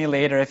quibble with me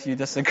later if you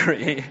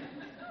disagree.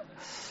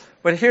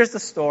 But here's the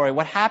story.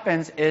 What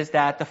happens is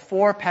that the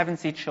 4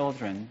 Pevensey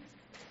children,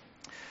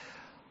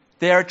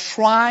 they're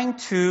trying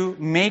to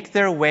make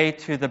their way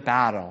to the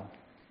battle,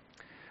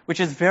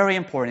 which is very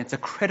important. It's a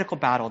critical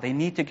battle. They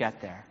need to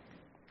get there.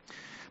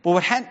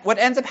 But what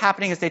ends up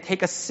happening is they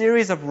take a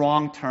series of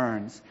wrong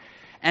turns.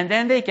 And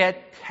then they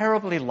get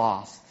terribly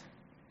lost.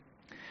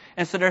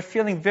 And so they're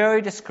feeling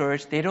very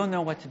discouraged. They don't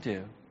know what to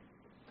do.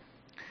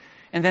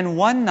 And then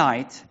one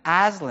night,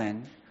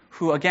 Aslan,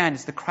 who again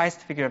is the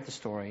Christ figure of the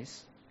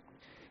stories,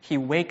 he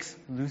wakes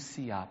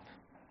Lucy up.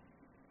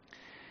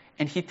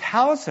 And he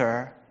tells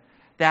her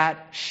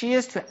that she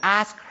is to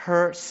ask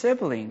her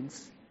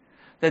siblings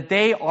that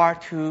they are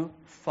to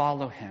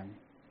follow him.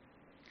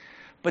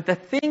 But the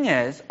thing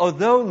is,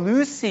 although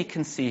Lucy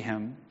can see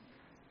him,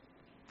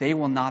 they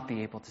will not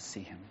be able to see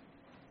him.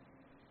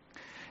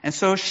 And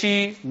so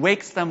she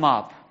wakes them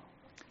up.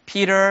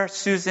 Peter,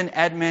 Susan,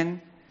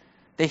 Edmund,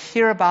 they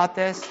hear about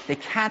this. They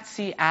can't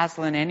see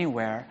Aslan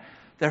anywhere.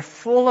 They're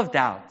full of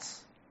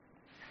doubts.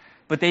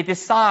 But they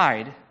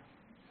decide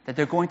that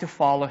they're going to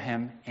follow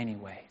him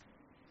anyway.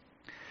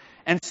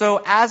 And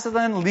so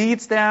Aslan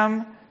leads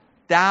them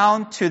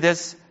down to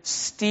this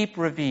steep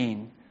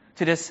ravine,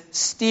 to this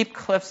steep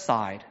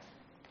cliffside.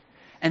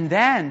 And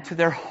then, to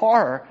their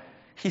horror,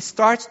 he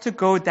starts to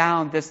go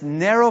down this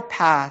narrow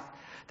path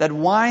that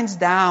winds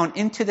down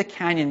into the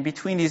canyon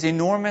between these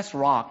enormous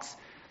rocks.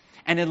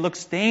 And it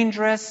looks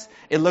dangerous,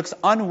 it looks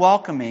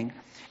unwelcoming.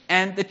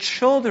 And the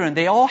children,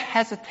 they all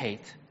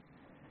hesitate.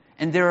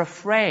 And they're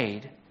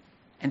afraid.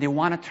 And they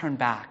want to turn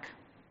back.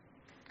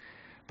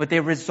 But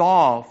they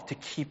resolve to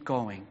keep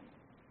going.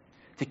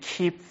 To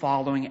keep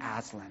following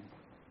Aslan.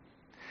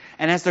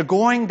 And as they're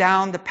going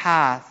down the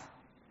path,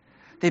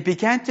 they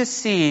begin to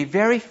see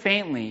very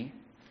faintly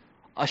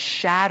a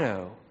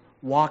shadow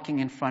walking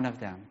in front of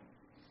them.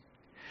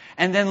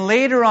 And then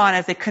later on,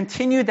 as they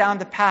continue down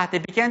the path, they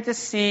begin to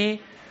see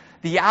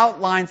the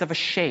outlines of a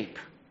shape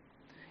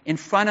in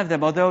front of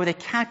them, although they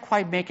can't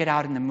quite make it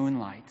out in the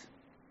moonlight.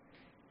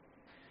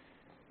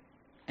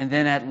 And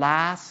then at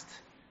last,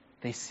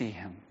 they see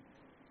him.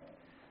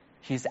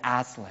 He's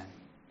Aslan.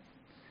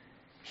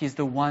 He's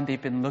the one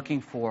they've been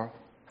looking for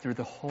through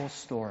the whole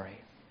story.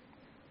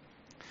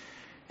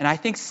 And I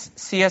think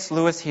C.S.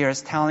 Lewis here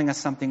is telling us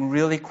something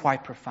really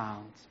quite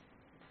profound.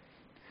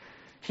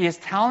 He is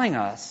telling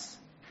us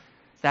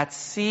that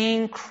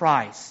seeing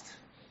Christ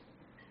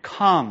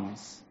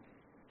comes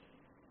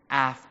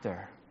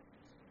after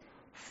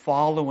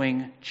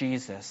following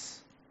Jesus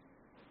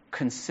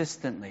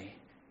consistently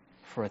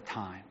for a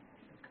time.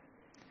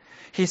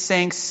 He's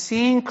saying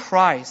seeing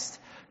Christ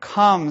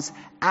comes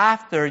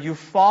after you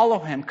follow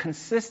him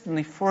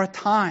consistently for a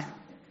time.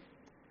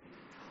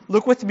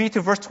 Look with me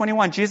to verse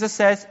 21. Jesus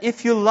says,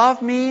 if you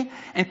love me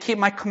and keep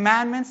my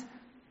commandments,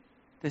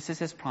 this is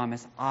his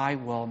promise, I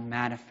will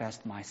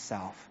manifest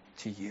myself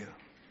to you.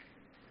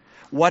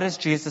 What is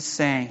Jesus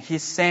saying?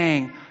 He's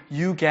saying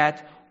you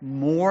get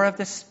more of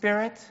the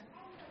Spirit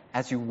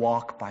as you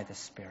walk by the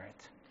Spirit.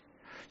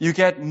 You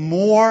get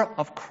more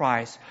of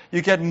Christ.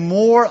 You get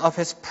more of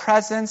his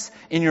presence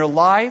in your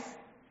life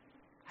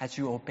as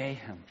you obey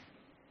him.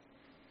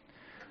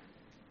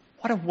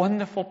 What a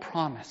wonderful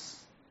promise.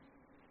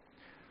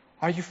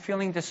 Are you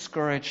feeling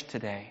discouraged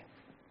today?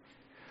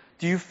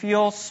 Do you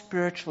feel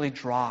spiritually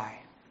dry?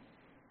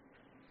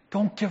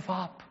 Don't give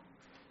up.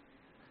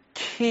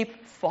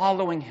 Keep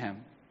following him.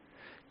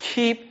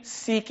 Keep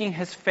seeking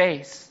his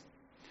face.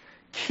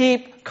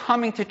 Keep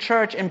coming to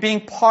church and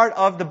being part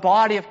of the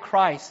body of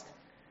Christ.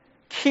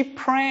 Keep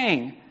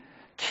praying.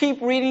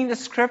 Keep reading the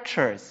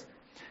scriptures.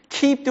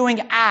 Keep doing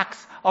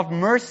acts of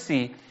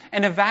mercy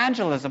and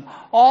evangelism.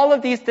 All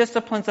of these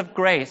disciplines of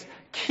grace,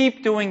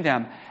 keep doing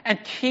them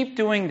and keep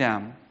doing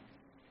them.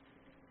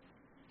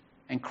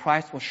 And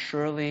Christ will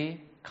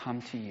surely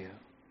come to you.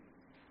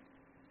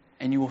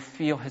 And you will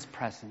feel his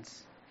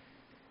presence.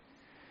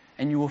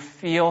 And you will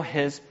feel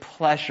his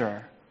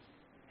pleasure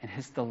and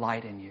his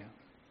delight in you.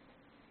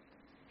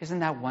 Isn't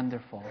that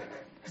wonderful?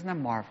 Isn't that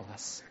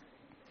marvelous?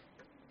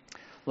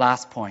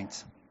 Last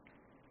point.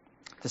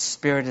 The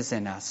Spirit is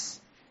in us.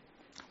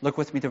 Look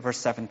with me to verse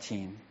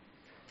 17.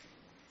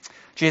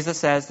 Jesus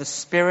says, the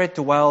Spirit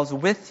dwells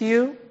with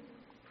you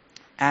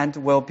and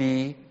will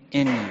be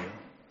in you.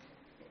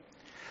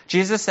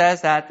 Jesus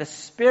says that the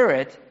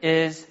Spirit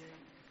is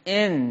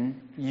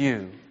in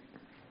you.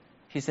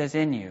 He says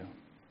in you.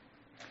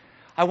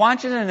 I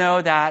want you to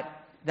know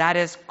that that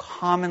is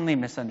commonly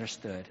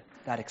misunderstood,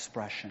 that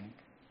expression.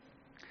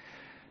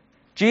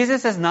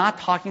 Jesus is not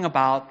talking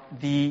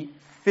about the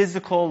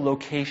physical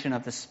location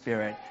of the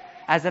Spirit,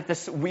 as if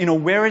this,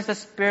 where is the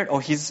Spirit? Oh,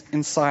 he's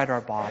inside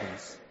our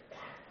bodies.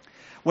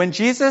 When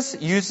Jesus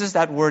uses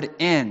that word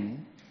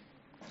in,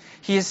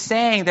 he is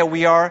saying that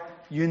we are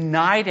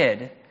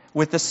united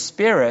with the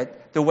Spirit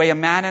the way a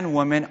man and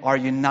woman are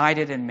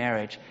united in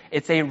marriage.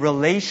 It's a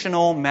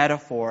relational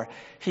metaphor.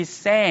 He's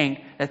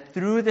saying that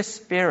through the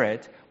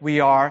Spirit,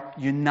 we are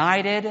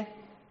united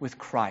with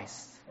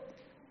Christ.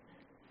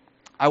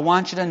 I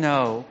want you to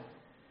know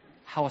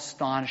how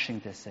astonishing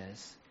this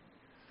is.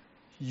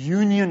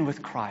 Union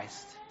with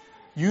Christ.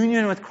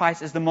 Union with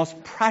Christ is the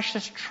most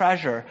precious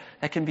treasure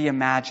that can be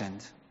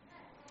imagined.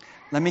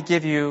 Let me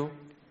give you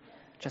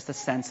just a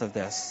sense of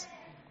this.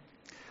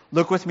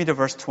 Look with me to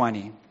verse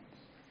 20.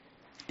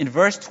 In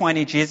verse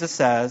 20, Jesus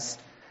says,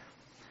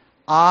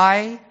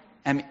 I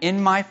am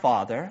in my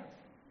Father,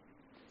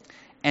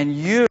 and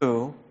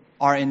you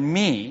are in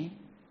me,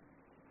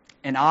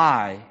 and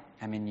I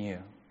am in you.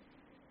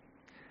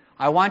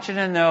 I want you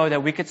to know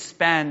that we could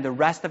spend the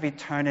rest of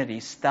eternity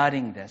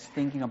studying this,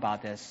 thinking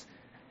about this,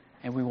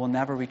 and we will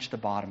never reach the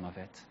bottom of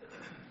it.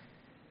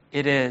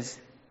 It is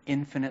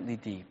infinitely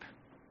deep.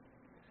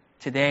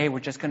 Today, we're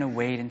just going to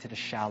wade into the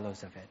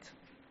shallows of it.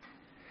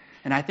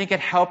 And I think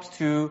it helps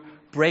to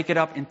break it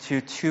up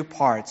into two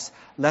parts.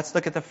 Let's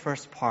look at the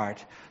first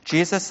part.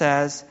 Jesus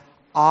says,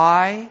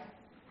 I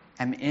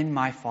am in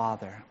my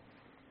Father.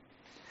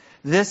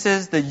 This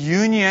is the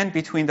union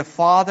between the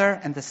Father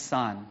and the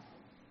Son.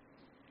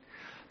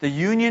 The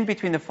union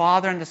between the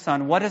Father and the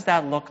Son, what does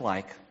that look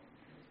like?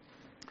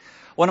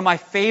 One of my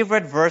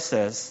favorite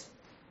verses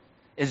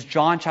is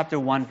John chapter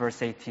 1,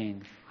 verse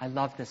 18. I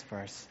love this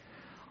verse.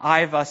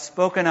 I've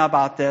spoken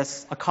about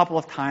this a couple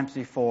of times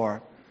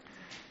before.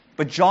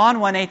 But John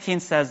 1:18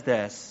 says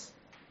this,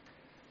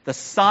 the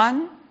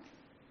Son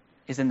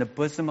is in the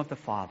bosom of the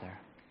Father.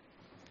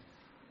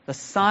 The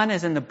Son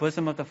is in the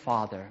bosom of the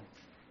Father.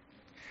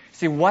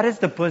 See, what is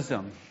the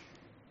bosom?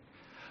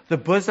 The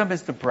bosom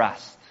is the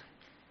breast.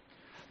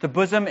 The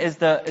bosom is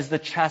the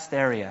chest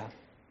area.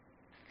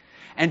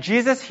 And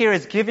Jesus here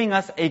is giving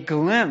us a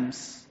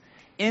glimpse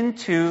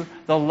into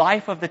the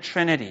life of the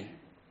Trinity.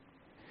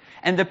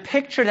 And the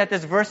picture that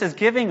this verse is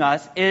giving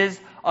us is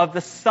of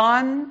the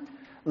Son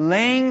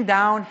laying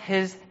down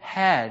his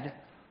head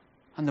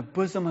on the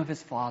bosom of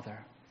his Father.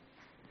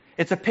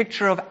 It's a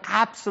picture of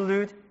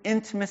absolute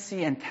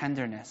intimacy and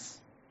tenderness.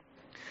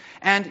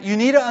 And you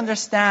need to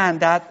understand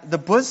that the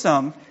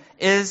bosom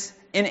is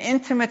an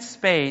intimate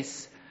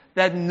space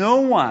that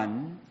no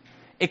one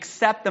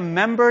except the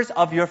members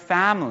of your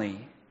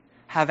family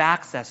have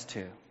access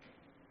to.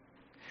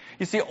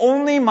 You see,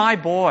 only my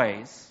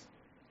boys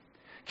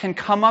can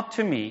come up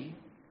to me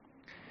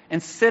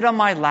and sit on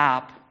my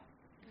lap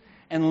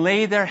and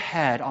lay their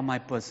head on my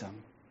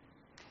bosom.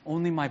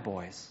 Only my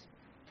boys.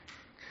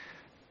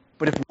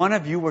 But if one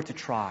of you were to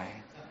try,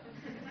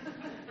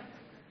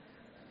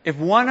 if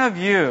one of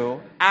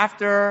you,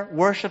 after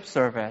worship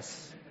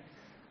service,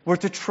 were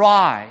to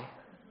try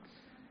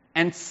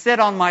and sit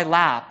on my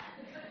lap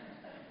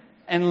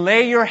and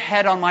lay your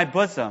head on my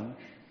bosom,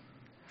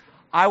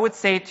 I would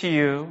say to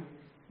you,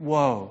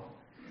 whoa,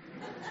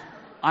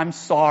 I'm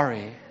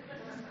sorry.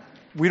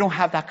 We don't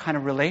have that kind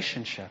of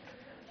relationship.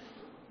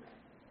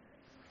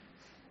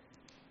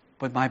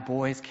 But my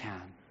boys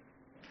can,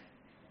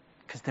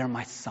 because they're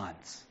my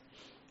sons.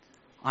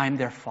 I'm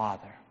their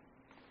father.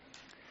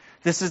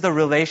 This is the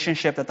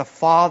relationship that the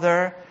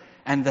Father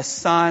and the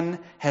Son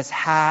has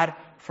had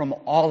from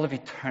all of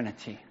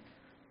eternity.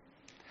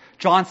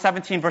 John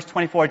 17, verse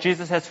 24,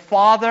 Jesus says,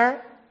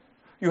 Father,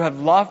 you have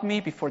loved me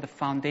before the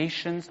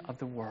foundations of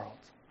the world.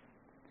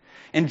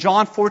 In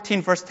John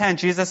 14, verse 10,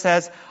 Jesus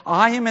says,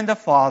 I am in the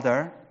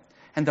Father,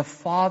 and the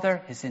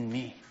Father is in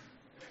me.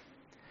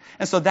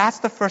 And so that's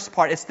the first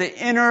part. It's the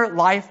inner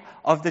life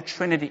of the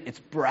Trinity. It's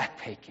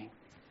breathtaking.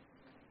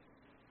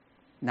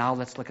 Now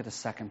let's look at the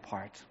second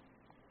part.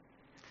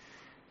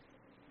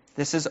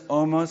 This is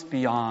almost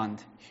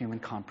beyond human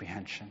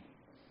comprehension.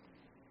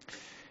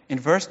 In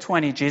verse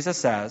 20, Jesus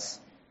says,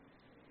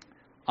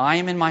 I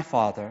am in my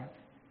Father,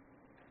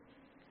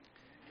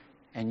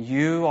 and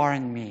you are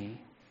in me,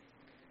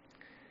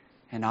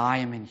 and I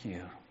am in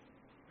you.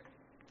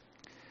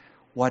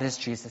 What is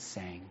Jesus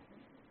saying?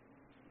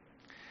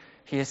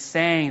 He is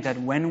saying that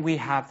when we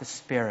have the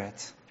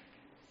Spirit,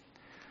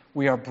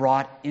 we are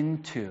brought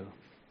into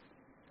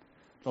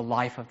the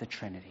life of the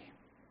Trinity.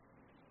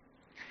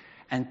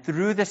 And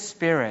through the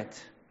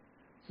Spirit,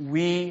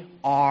 we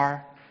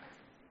are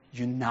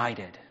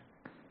united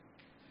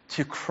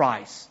to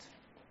Christ,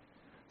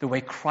 the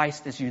way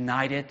Christ is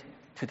united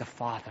to the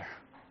Father.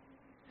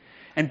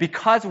 And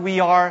because we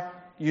are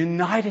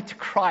united to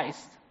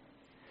Christ,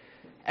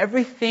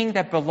 everything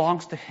that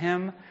belongs to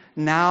Him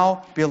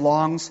now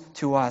belongs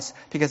to us,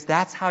 because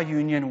that's how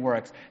union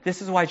works.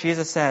 This is why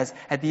Jesus says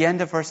at the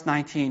end of verse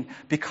 19,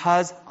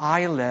 because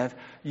I live,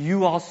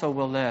 you also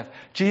will live.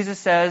 Jesus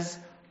says,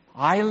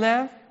 I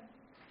live,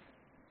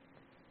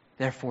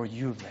 therefore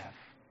you live.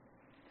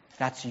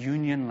 That's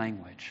union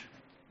language.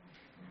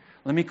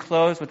 Let me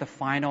close with a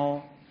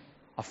final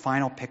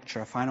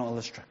picture, a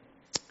final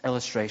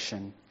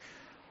illustration.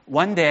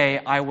 One day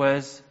I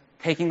was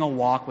taking a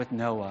walk with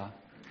Noah.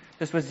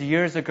 This was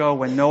years ago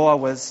when Noah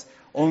was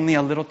only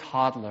a little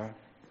toddler.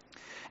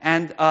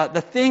 And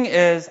the thing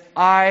is,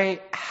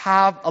 I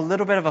have a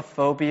little bit of a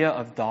phobia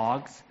of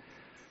dogs.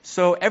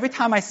 So every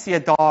time I see a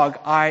dog,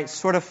 I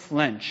sort of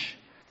flinch.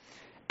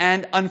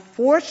 And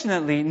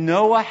unfortunately,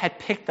 Noah had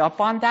picked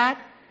up on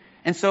that,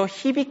 and so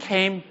he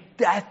became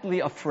deathly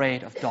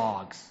afraid of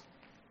dogs.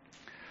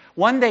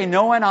 One day,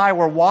 Noah and I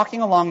were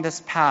walking along this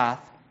path,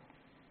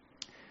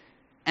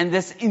 and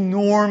this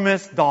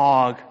enormous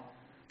dog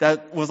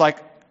that was like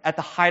at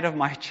the height of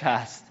my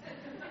chest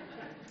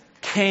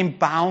came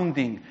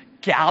bounding,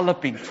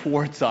 galloping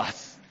towards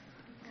us.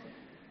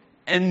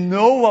 And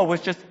Noah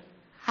was just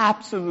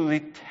absolutely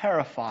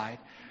terrified.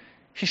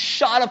 He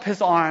shot up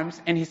his arms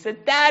and he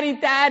said, Daddy,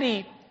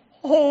 Daddy,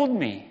 hold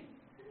me.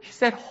 He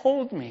said,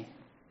 hold me.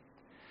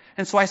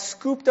 And so I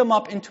scooped him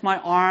up into my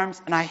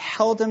arms and I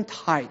held him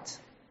tight.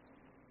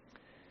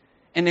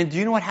 And then do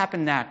you know what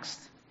happened next?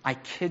 I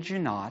kid you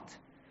not.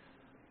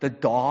 The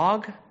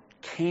dog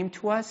came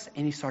to us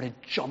and he started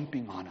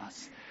jumping on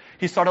us.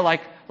 He started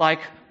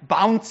like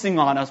bouncing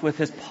on us with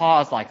his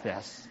paws like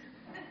this.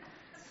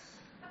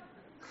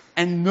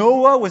 And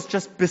Noah was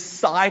just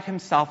beside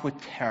himself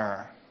with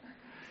terror.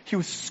 He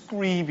was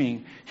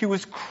screaming. He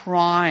was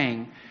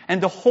crying.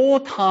 And the whole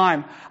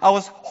time, I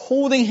was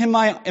holding him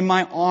in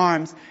my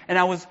arms, and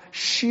I was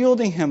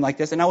shielding him like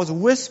this, and I was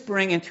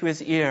whispering into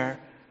his ear,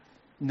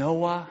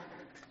 Noah,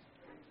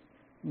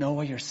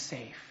 you're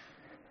safe.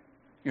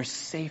 You're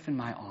safe in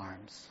my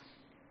arms.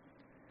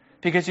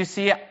 Because you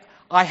see,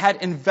 I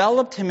had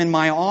enveloped him in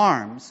my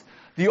arms.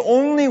 The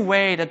only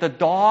way that the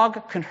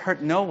dog could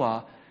hurt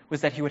Noah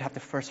was that he would have to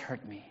first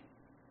hurt me.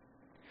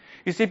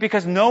 You see,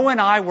 because Noah and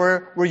I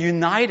were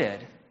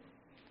united,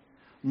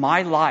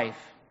 my life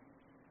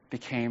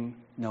became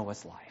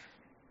Noah's life.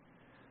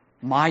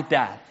 My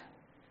death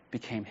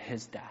became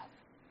his death.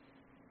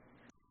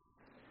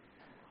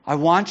 I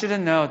want you to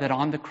know that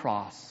on the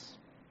cross,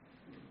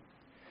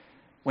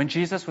 when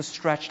Jesus was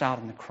stretched out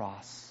on the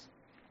cross,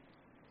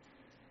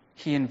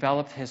 He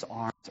enveloped His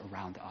arms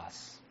around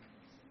us.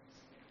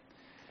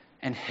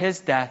 And His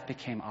death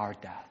became our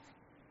death.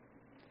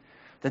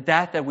 The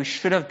death that we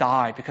should have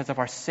died because of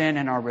our sin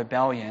and our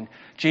rebellion,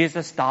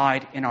 Jesus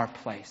died in our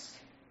place.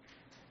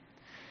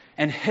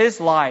 And His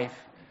life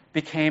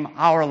became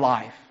our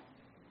life.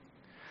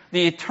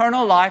 The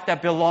eternal life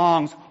that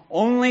belongs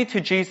only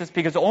to Jesus,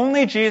 because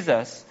only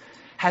Jesus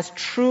has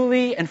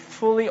truly and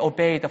fully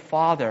obeyed the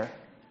Father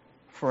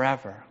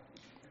forever,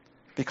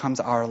 becomes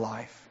our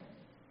life.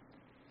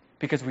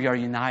 Because we are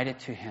united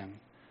to Him.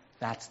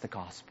 That's the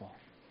gospel.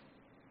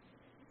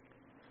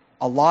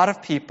 For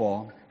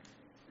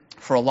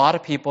a lot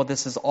of people,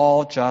 this is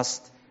all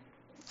just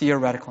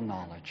theoretical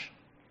knowledge.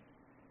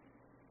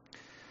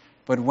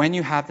 But when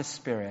you have the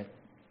Spirit,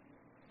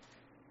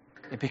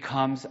 it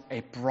becomes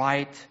a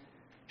bright,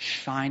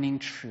 shining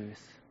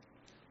truth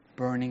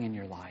burning in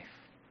your life.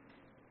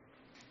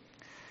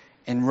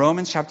 In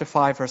Romans chapter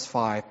 5, verse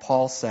 5,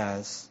 Paul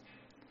says,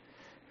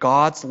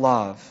 God's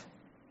love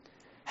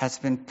has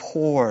been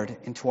poured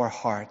into our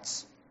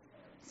hearts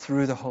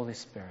through the Holy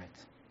Spirit.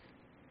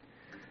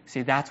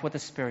 See, that's what the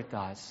Spirit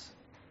does.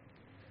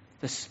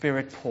 The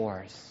Spirit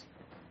pours.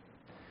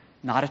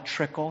 Not a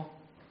trickle,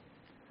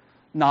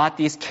 not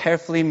these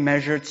carefully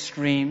measured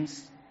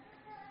streams.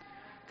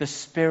 The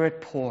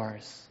Spirit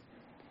pours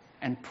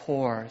and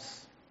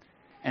pours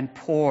and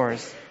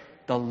pours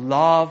the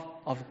love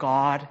of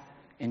God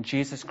in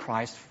Jesus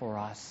Christ for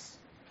us,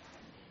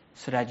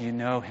 so that you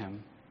know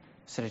Him,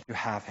 so that you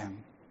have Him.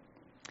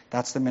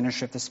 That's the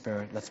ministry of the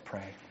Spirit. Let's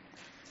pray.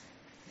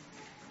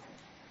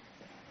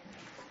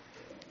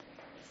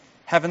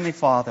 Heavenly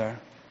Father,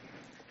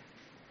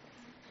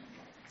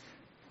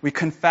 we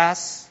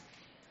confess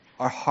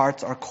our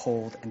hearts are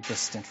cold and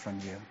distant from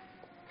you.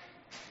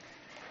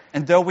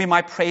 And though we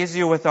might praise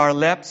you with our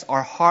lips,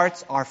 our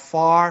hearts are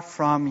far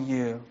from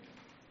you.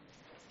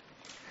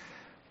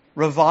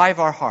 Revive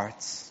our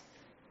hearts.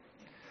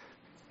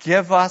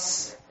 Give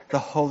us the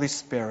Holy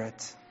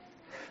Spirit.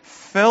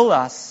 Fill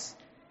us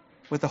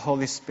with the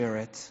Holy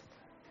Spirit.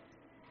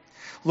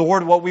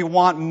 Lord, what we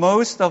want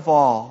most of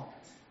all,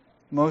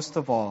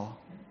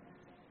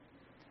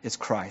 is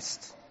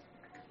Christ.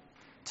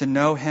 To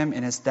know Him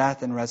in His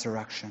death and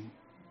resurrection.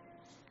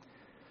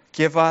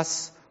 Give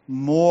us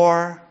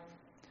more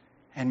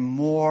and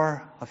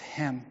more of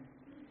Him.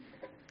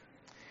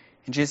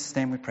 In Jesus'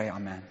 name we pray,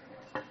 amen.